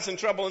that got us in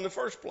trouble in the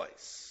first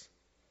place?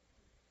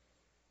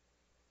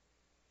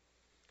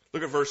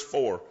 Look at verse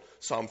 4,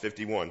 Psalm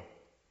 51.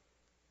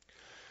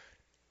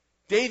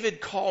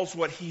 David calls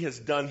what he has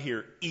done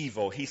here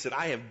evil. He said,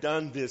 I have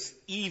done this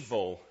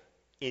evil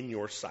in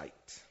your sight.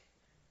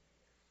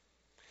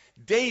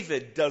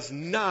 David does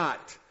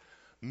not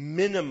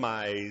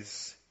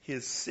minimize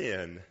his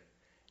sin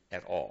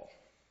at all.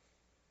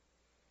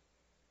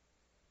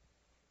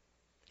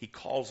 He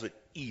calls it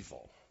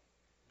evil.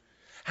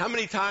 How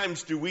many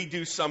times do we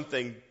do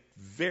something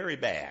very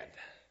bad?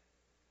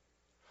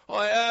 Oh,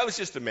 that was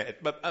just a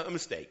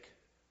mistake.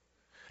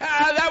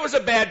 That was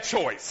a bad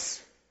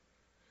choice.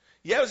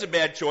 Yeah, it was a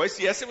bad choice.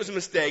 Yes, it was a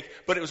mistake,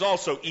 but it was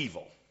also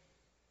evil.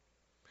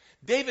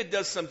 David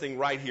does something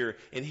right here,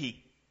 and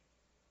he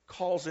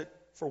calls it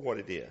for what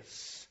it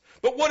is.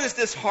 But what is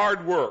this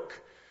hard work?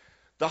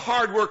 The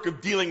hard work of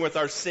dealing with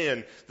our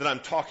sin that I'm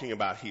talking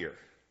about here.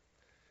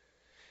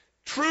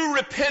 True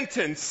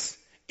repentance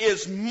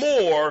is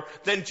more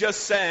than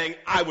just saying,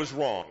 I was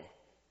wrong.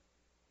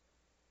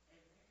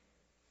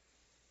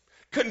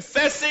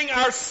 Confessing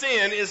our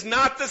sin is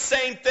not the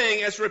same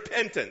thing as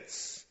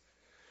repentance.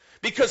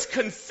 Because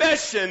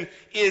confession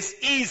is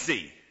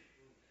easy.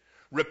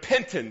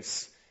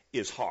 Repentance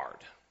is hard.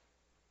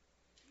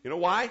 You know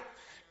why?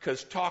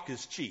 Because talk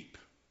is cheap.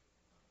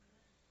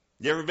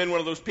 You ever been one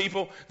of those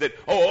people that,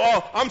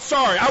 I'm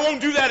sorry, I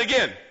won't do that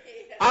again.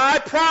 I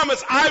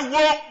promise I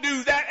won't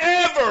do that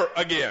ever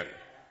again.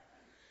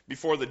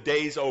 Before the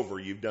day's over,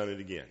 you've done it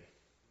again.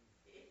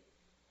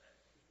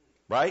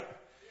 Right?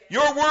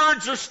 Your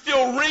words are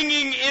still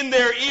ringing in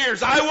their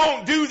ears. I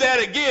won't do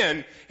that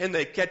again. And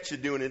they catch you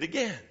doing it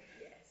again.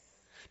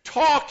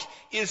 Talk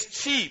is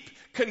cheap.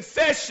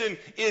 Confession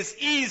is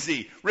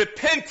easy.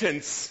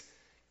 Repentance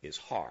is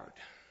hard.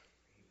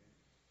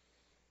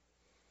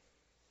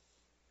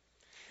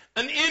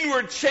 An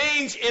inward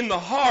change in the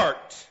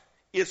heart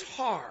is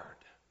hard.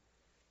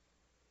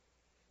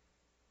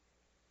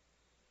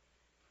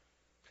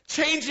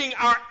 Changing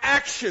our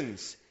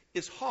actions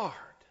is hard.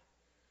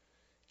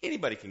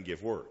 Anybody can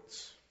give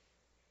words.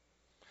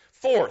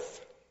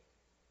 Fourth,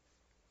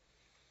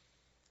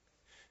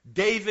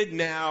 David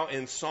now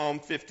in Psalm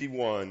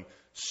 51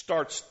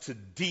 starts to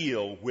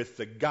deal with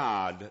the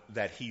God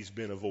that he's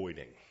been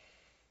avoiding.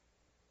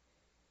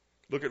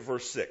 Look at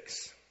verse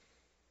 6.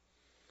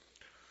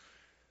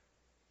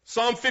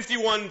 Psalm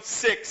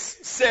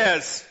 51:6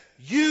 says,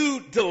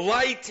 you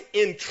delight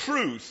in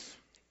truth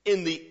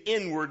in the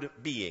inward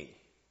being.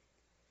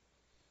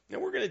 Now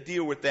we're going to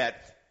deal with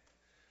that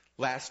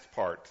last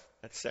part,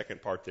 that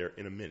second part there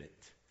in a minute.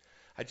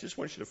 I just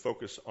want you to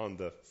focus on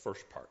the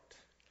first part.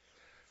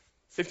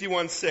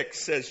 51:6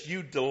 says,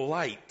 you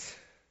delight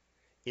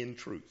in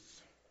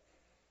truth.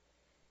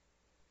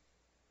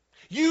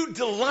 You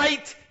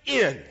delight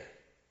in.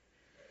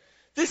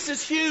 This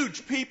is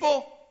huge,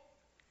 people.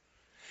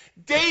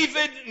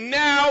 David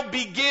now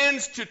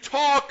begins to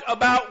talk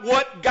about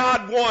what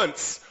God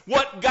wants,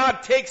 what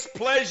God takes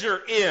pleasure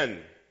in.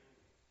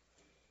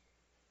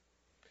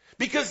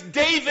 Because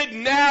David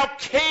now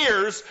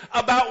cares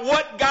about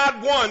what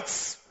God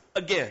wants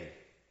again.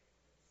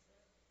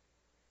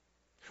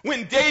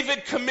 When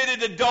David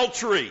committed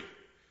adultery,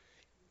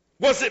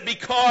 was it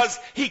because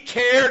he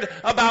cared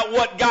about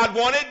what God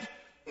wanted?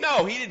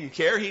 No, he didn't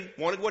care. He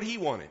wanted what he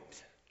wanted.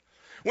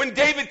 When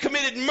David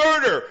committed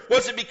murder,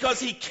 was it because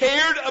he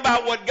cared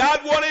about what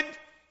God wanted?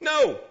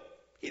 No,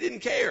 he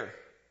didn't care.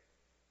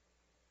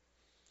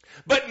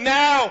 But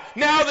now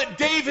that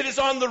David is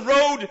on the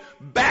road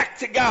back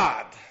to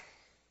God,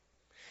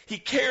 he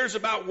cares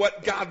about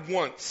what God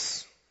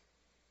wants.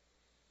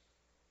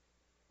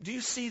 Do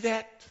you see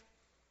that?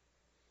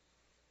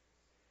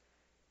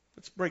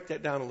 Let's break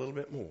that down a little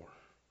bit more.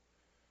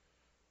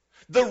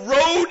 The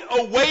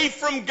road away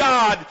from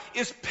God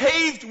is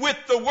paved with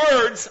the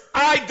words,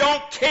 I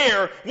don't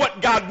care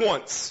what God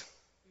wants.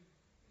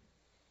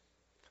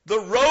 The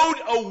road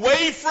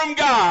away from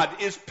God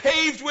is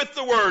paved with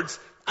the words,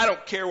 I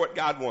don't care what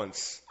God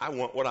wants. I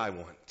want what I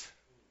want.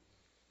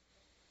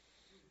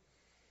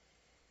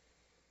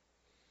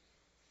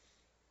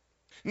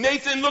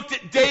 Nathan looked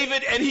at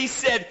David and he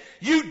said,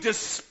 you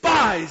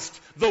despised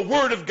the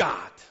word of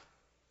God.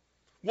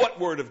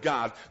 What word of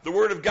God? The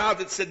word of God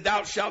that said,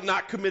 thou shalt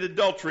not commit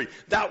adultery.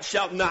 Thou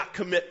shalt not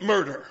commit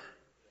murder.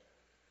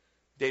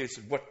 David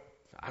said, what?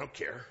 I don't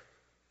care.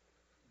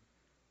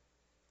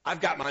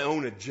 I've got my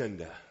own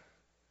agenda.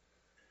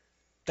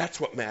 That's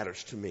what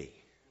matters to me.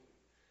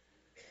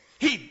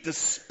 He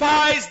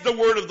despised the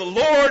word of the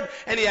Lord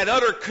and he had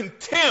utter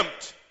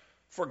contempt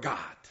for God.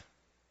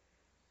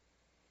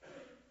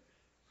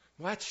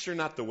 Well, that's sure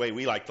not the way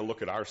we like to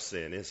look at our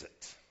sin, is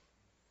it?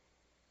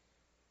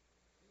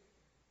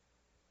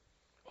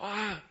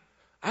 Well,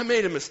 I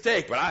made a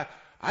mistake, but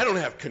I don't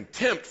have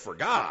contempt for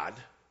God.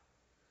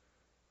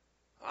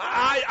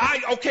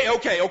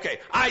 Okay.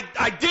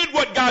 I did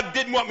what God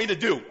didn't want me to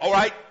do, all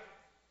right?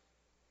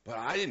 But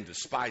I didn't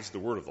despise the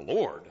word of the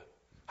Lord.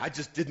 I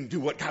just didn't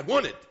do what God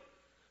wanted.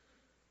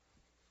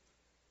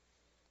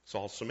 It's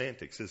all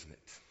semantics, isn't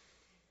it?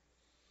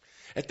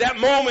 At that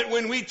moment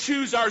when we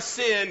choose our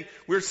sin,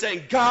 we're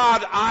saying,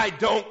 God, I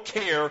don't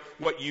care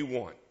what you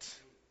want.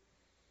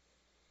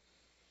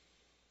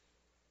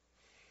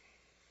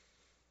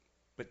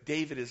 But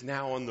David is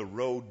now on the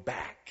road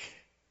back.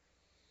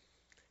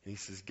 And he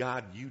says,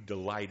 God, you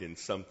delight in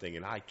something,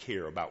 and I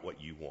care about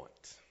what you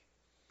want.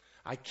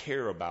 I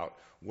care about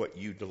what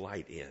you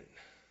delight in.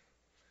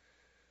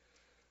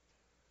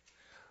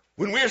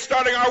 When we're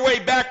starting our way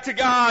back to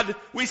God,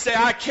 we say,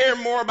 I care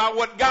more about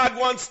what God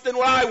wants than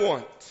what I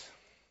want.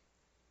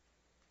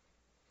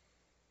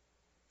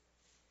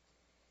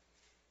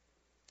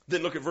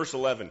 Then look at verse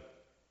 11.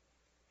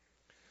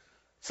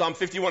 Psalm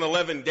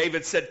 51:11,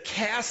 David said,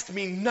 cast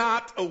me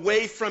not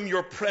away from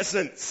your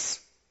presence.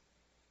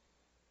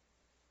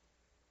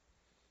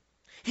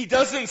 He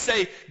doesn't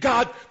say,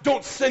 God,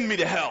 don't send me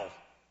to hell.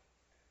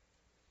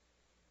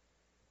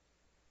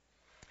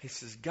 He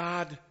says,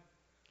 God,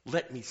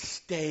 let me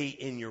stay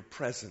in your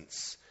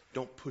presence.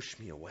 Don't push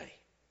me away.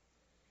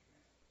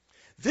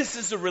 This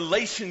is a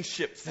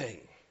relationship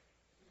thing.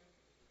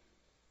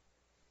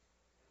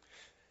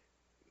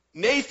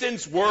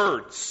 Nathan's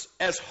words,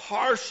 as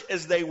harsh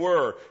as they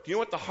were, do you know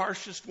what the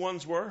harshest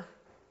ones were?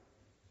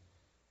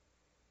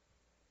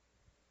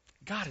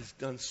 God has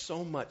done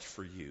so much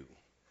for you.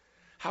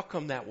 How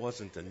come that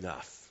wasn't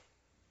enough?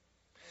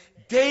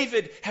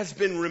 David has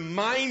been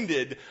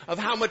reminded of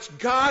how much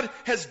God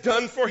has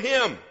done for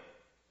him.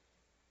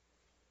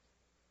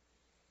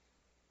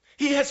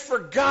 He has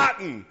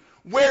forgotten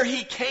where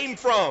he came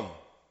from.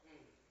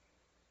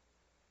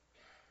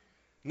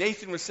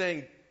 Nathan was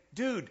saying,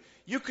 dude,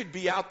 you could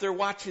be out there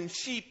watching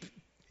sheep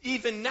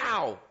even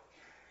now.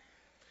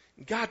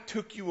 God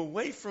took you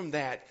away from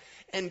that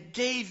and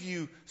gave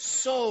you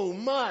so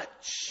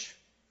much.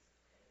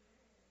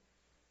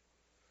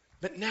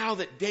 But now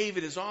that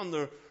David is on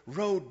the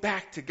road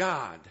back to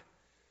God,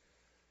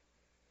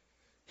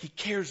 he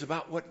cares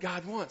about what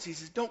God wants. He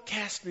says, don't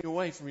cast me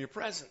away from your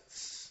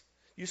presence.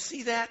 You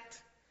see that?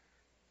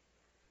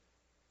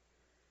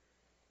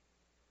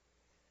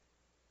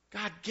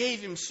 God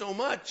gave him so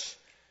much.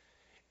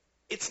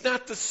 It's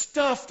not the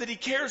stuff that he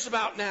cares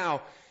about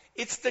now.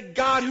 It's the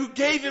God who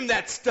gave him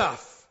that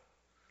stuff.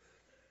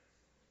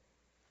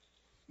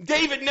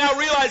 David now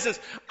realizes,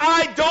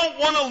 I don't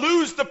want to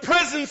lose the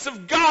presence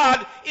of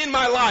God in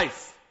my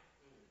life.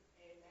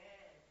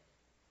 Amen.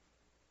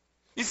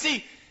 You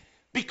see,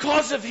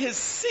 Because of his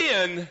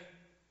sin,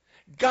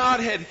 God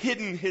had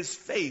hidden his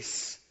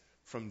face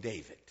from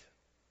David.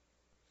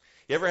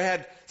 You ever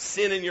had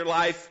sin in your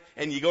life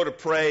and you go to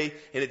pray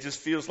and it just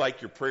feels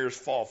like your prayers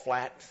fall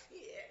flat?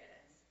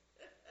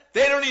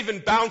 They don't even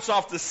bounce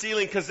off the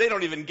ceiling because they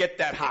don't even get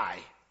that high.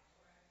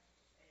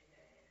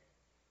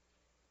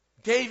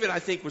 David, I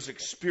think, was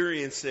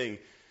experiencing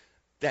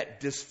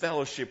that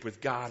disfellowship with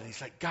God. And he's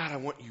like, God, I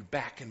want you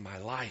back in my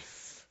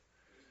life.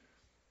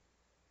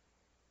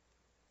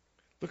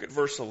 Look at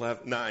verse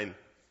 9.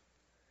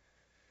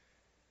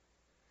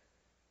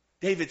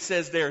 David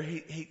says there,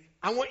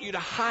 I want you to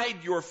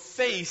hide your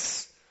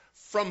face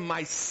from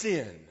my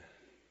sin.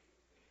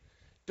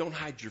 Don't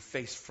hide your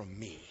face from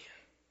me.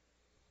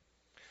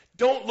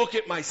 Don't look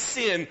at my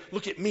sin,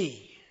 look at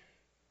me.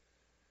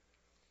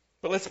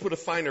 But let's put a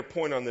finer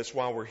point on this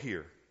while we're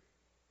here.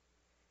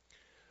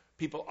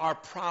 People, our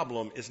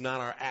problem is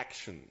not our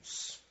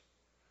actions.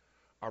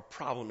 Our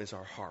problem is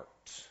our heart.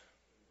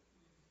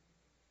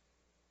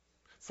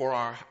 For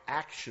our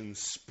actions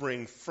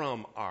spring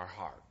from our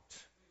heart.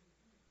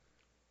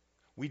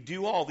 We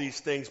do all these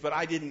things, but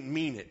I didn't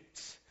mean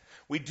it.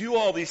 We do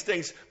all these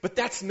things, but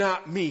that's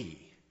not me.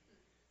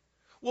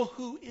 Well,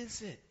 who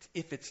is it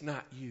if it's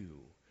not you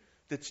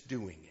that's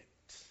doing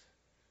it?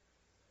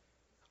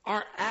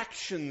 Our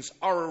actions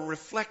are a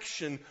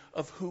reflection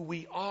of who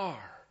we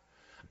are.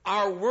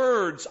 Our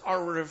words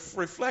are a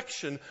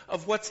reflection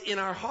of what's in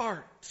our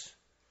heart.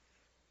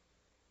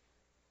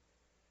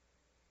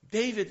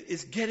 David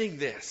is getting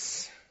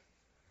this.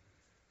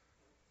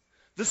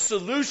 The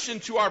solution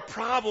to our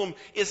problem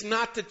is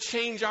not to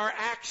change our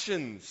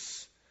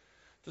actions.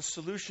 The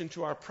solution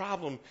to our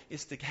problem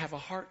is to have a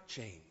heart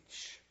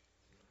change.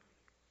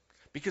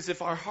 Because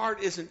if our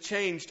heart isn't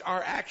changed,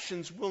 our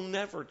actions will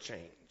never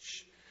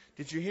change.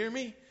 Did you hear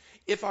me?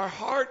 If our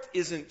heart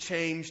isn't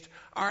changed,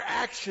 our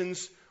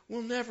actions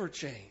will never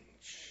change.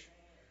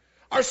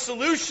 Our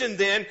solution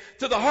then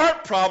to the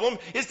heart problem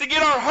is to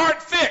get our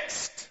heart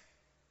fixed.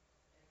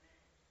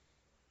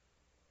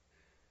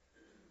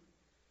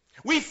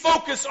 We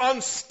focus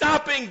on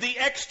stopping the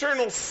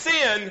external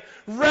sin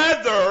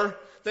rather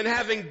than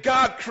having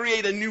God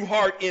create a new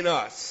heart in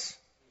us.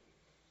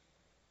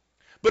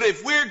 But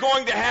if we're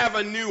going to have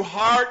a new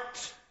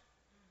heart,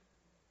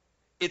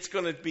 it's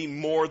going to be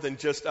more than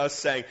just us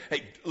saying,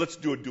 hey, let's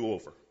do a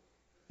do-over.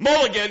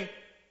 Mulligan,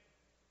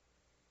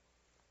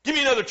 give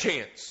me another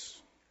chance.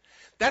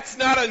 That's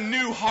not a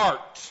new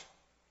heart.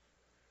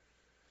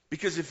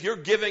 Because if you're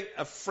giving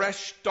a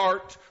fresh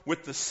start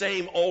with the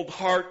same old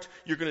heart,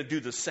 you're going to do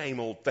the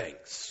same old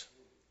things.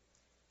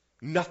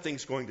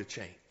 Nothing's going to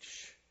change.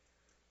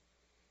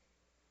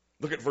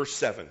 Look at verse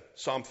 7,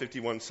 Psalm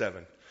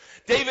 51:7.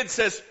 David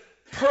says,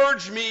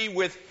 purge me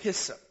with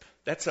hyssop.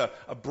 That's a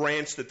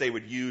branch that they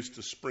would use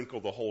to sprinkle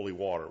the holy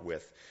water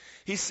with.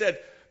 He said,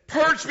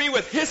 purge me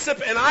with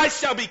hyssop and I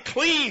shall be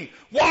clean.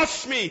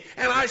 Wash me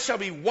and I shall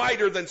be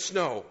whiter than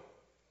snow.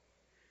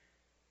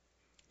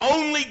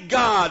 Only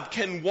God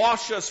can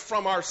wash us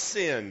from our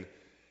sin.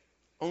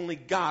 Only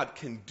God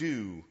can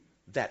do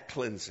that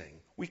cleansing.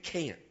 We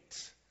can't.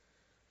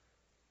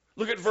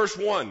 Look at verse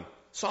 1,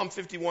 Psalm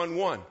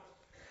 51:1.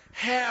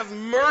 Have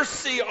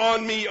mercy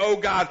on me, O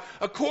God,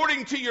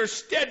 according to your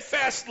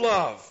steadfast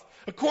love.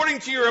 According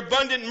to your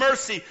abundant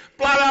mercy,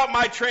 blot out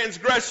my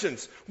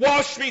transgressions.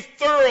 Wash me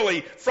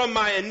thoroughly from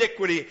my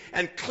iniquity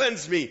and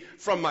cleanse me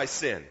from my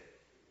sin.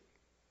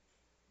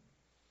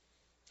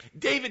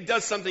 David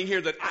does something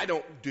here that I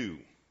don't do.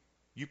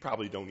 You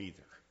probably don't either.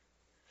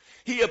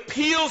 He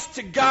appeals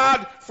to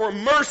God for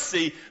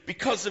mercy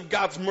because of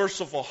God's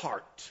merciful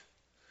heart.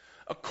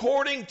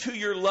 According to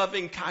your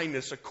loving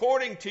kindness,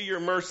 according to your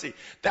mercy,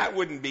 that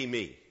wouldn't be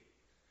me.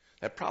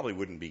 That probably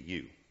wouldn't be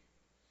you.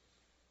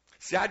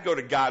 See, I'd go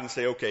to God and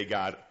say, okay,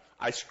 God,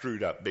 I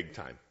screwed up big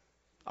time.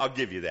 I'll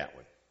give you that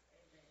one.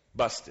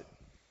 Busted.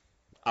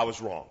 I was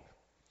wrong.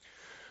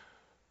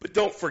 But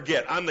don't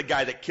forget, I'm the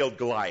guy that killed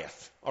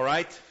Goliath, all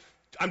right?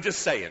 I'm just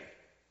saying.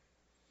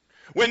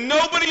 When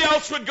nobody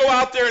else would go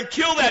out there and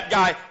kill that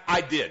guy,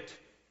 I did.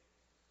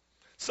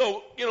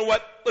 So, you know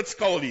what? Let's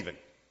call it even.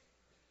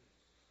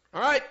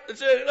 All right?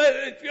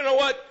 You know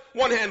what?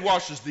 One hand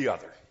washes the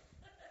other.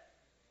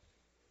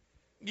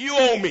 You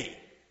owe me.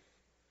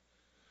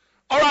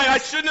 All right, I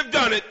shouldn't have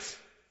done it.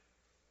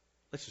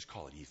 Let's just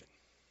call it even.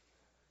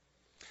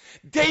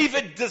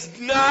 David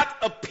does not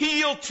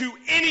appeal to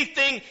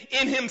anything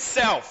in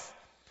himself.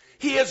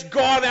 He has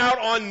gone out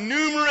on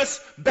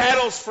numerous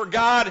battles for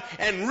God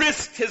and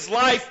risked his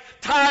life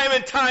time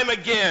and time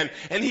again.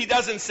 And he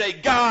doesn't say,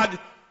 God,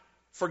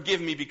 forgive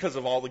me because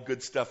of all the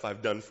good stuff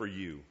I've done for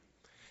you.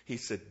 He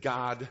said,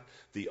 God,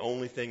 the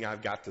only thing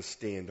I've got to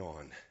stand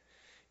on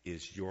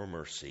is your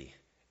mercy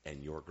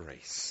and your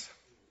grace.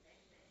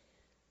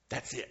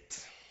 That's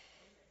it.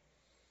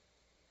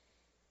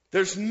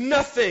 There's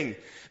nothing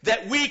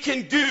that we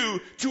can do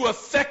to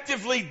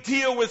effectively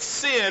deal with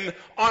sin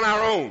on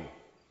our own.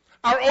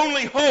 Our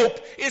only hope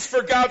is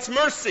for God's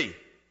mercy.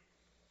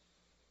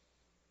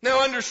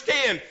 Now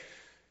understand,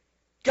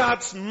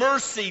 God's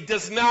mercy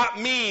does not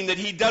mean that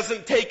he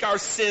doesn't take our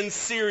sins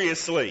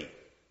seriously.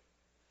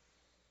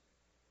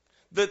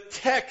 The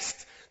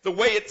text, the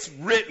way it's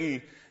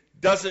written,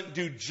 doesn't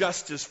do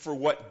justice for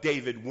what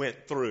David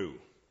went through.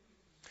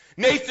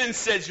 Nathan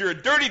says, you're a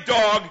dirty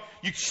dog,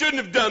 you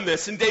shouldn't have done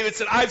this. And David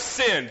said, I've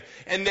sinned.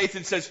 And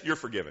Nathan says, you're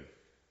forgiven.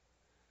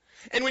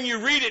 And when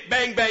you read it,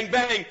 bang, bang,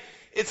 bang,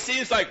 it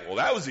seems like, well,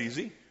 that was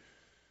easy.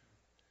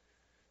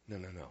 No.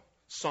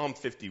 Psalm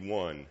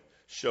 51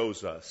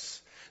 shows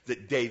us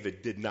that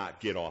David did not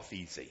get off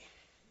easy.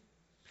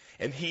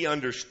 And he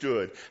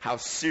understood how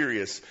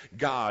serious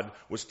God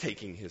was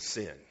taking his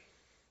sin.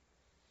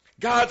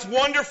 God's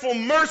wonderful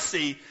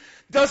mercy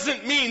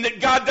doesn't mean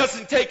that God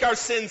doesn't take our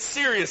sins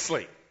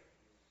seriously.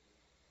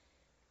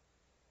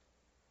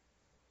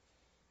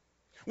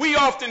 We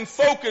often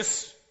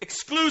focus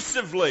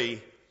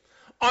exclusively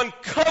on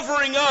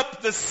covering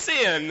up the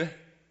sin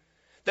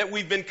that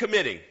we've been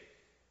committing.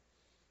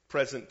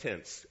 Present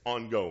tense,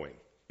 ongoing.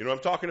 You know what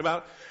I'm talking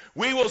about?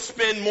 We will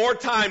spend more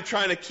time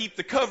trying to keep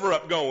the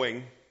cover-up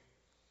going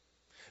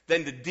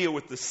than to deal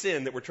with the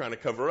sin that we're trying to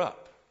cover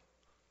up.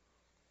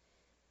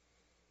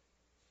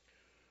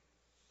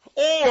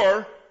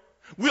 Or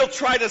we'll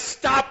try to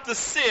stop the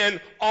sin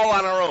all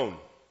on our own.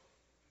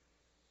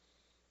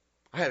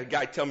 I had a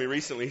guy tell me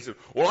recently, he said,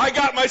 well, I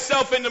got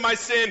myself into my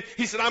sin.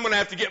 He said, I'm going to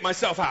have to get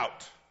myself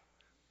out.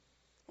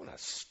 What a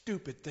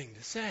stupid thing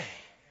to say.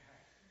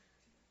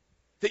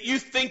 That you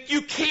think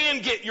you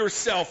can get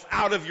yourself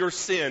out of your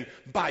sin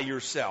by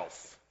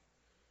yourself.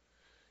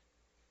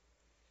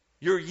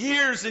 Your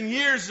years and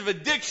years of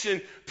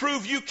addiction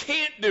prove you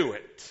can't do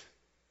it.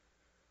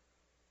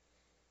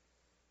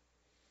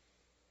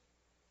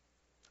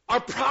 Our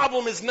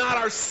problem is not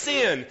our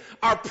sin.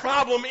 Our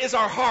problem is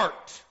our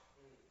heart.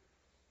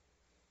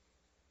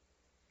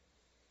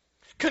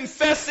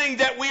 Confessing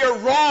that we are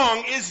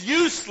wrong is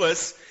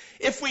useless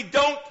if we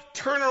don't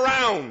turn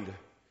around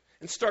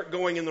and start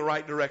going in the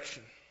right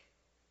direction.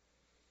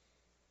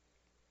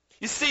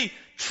 You see,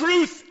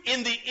 truth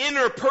in the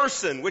inner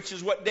person, which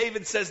is what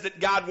David says that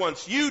God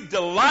wants. You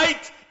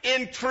delight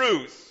in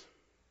truth.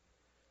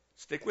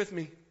 Stick with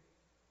me.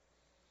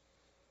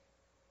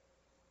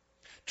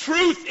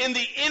 Truth in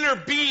the inner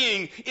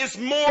being is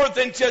more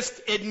than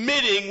just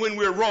admitting when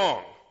we're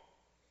wrong.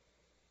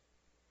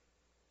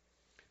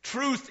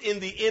 Truth in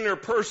the inner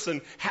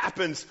person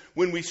happens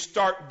when we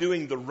start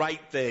doing the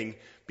right thing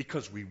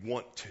because we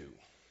want to.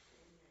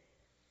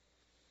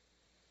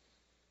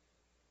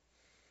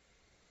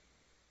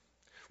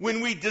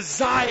 When we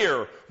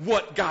desire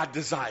what God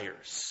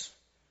desires.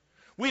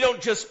 We don't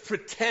just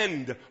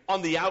pretend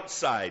on the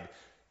outside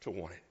to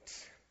want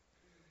it.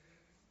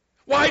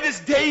 Why does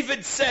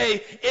David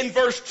say in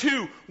verse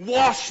 2,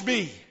 wash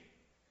me?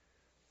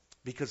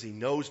 Because he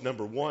knows,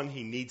 number one,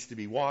 he needs to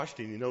be washed,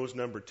 and he knows,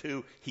 number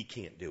two, he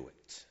can't do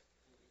it.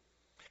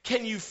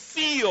 Can you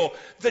feel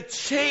the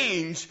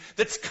change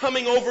that's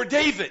coming over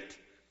David?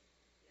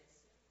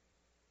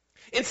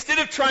 Instead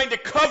of trying to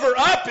cover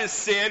up his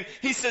sin,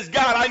 he says,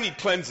 God, I need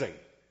cleansing.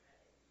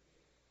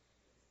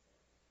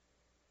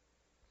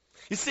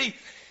 You see,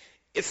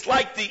 it's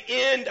like the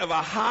end of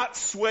a hot,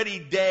 sweaty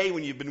day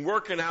when you've been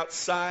working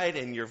outside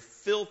and you're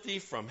filthy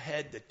from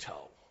head to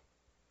toe.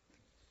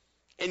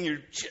 And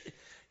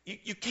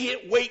you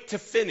can't wait to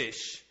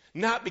finish,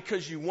 not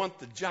because you want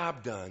the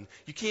job done.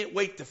 You can't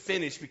wait to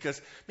finish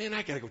because, man,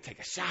 I got to go take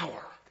a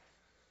shower.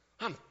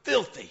 I'm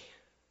filthy.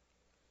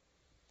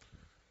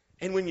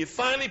 And when you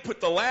finally put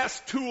the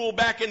last tool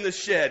back in the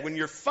shed, when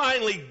you're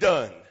finally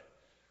done,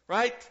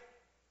 right?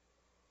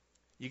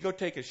 You go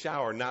take a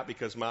shower not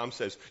because mom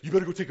says, you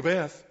better go take a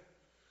bath.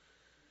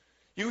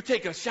 You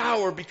take a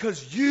shower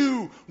because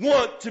you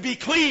want to be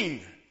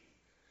clean.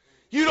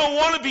 You don't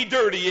want to be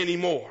dirty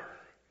anymore.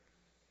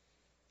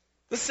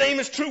 The same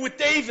is true with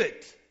David.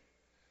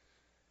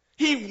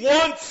 He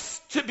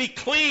wants to be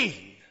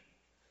clean.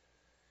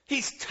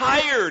 He's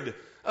tired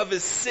of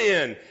his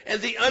sin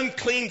and the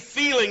unclean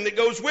feeling that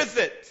goes with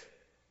it.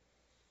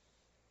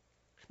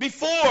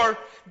 Before,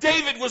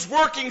 David was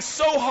working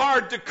so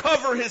hard to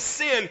cover his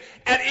sin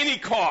at any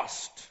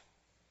cost.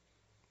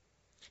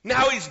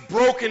 Now he's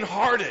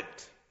brokenhearted.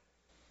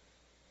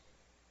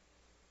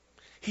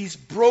 He's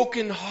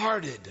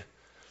brokenhearted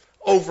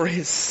over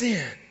his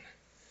sin.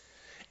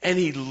 And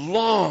he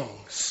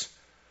longs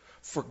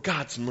for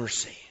God's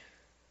mercy.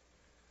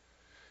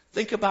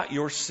 Think about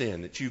your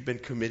sin that you've been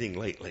committing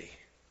lately.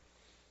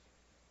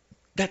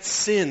 That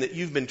sin that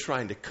you've been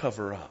trying to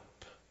cover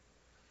up.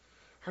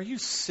 Are you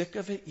sick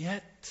of it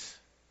yet?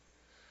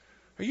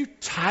 Are you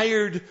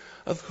tired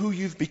of who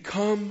you've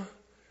become?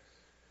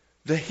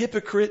 The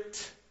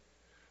hypocrite,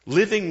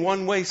 living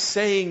one way,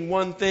 saying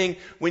one thing,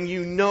 when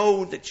you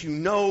know that you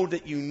know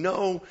that you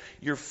know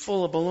you're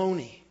full of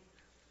baloney.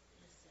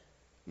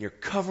 You're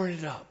covering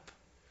it up,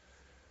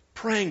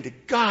 praying to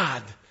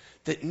God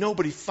that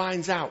nobody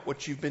finds out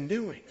what you've been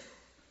doing.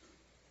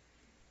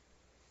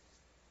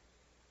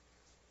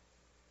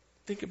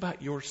 Think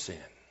about your sin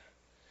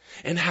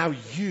and how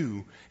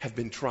you have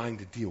been trying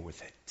to deal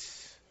with it.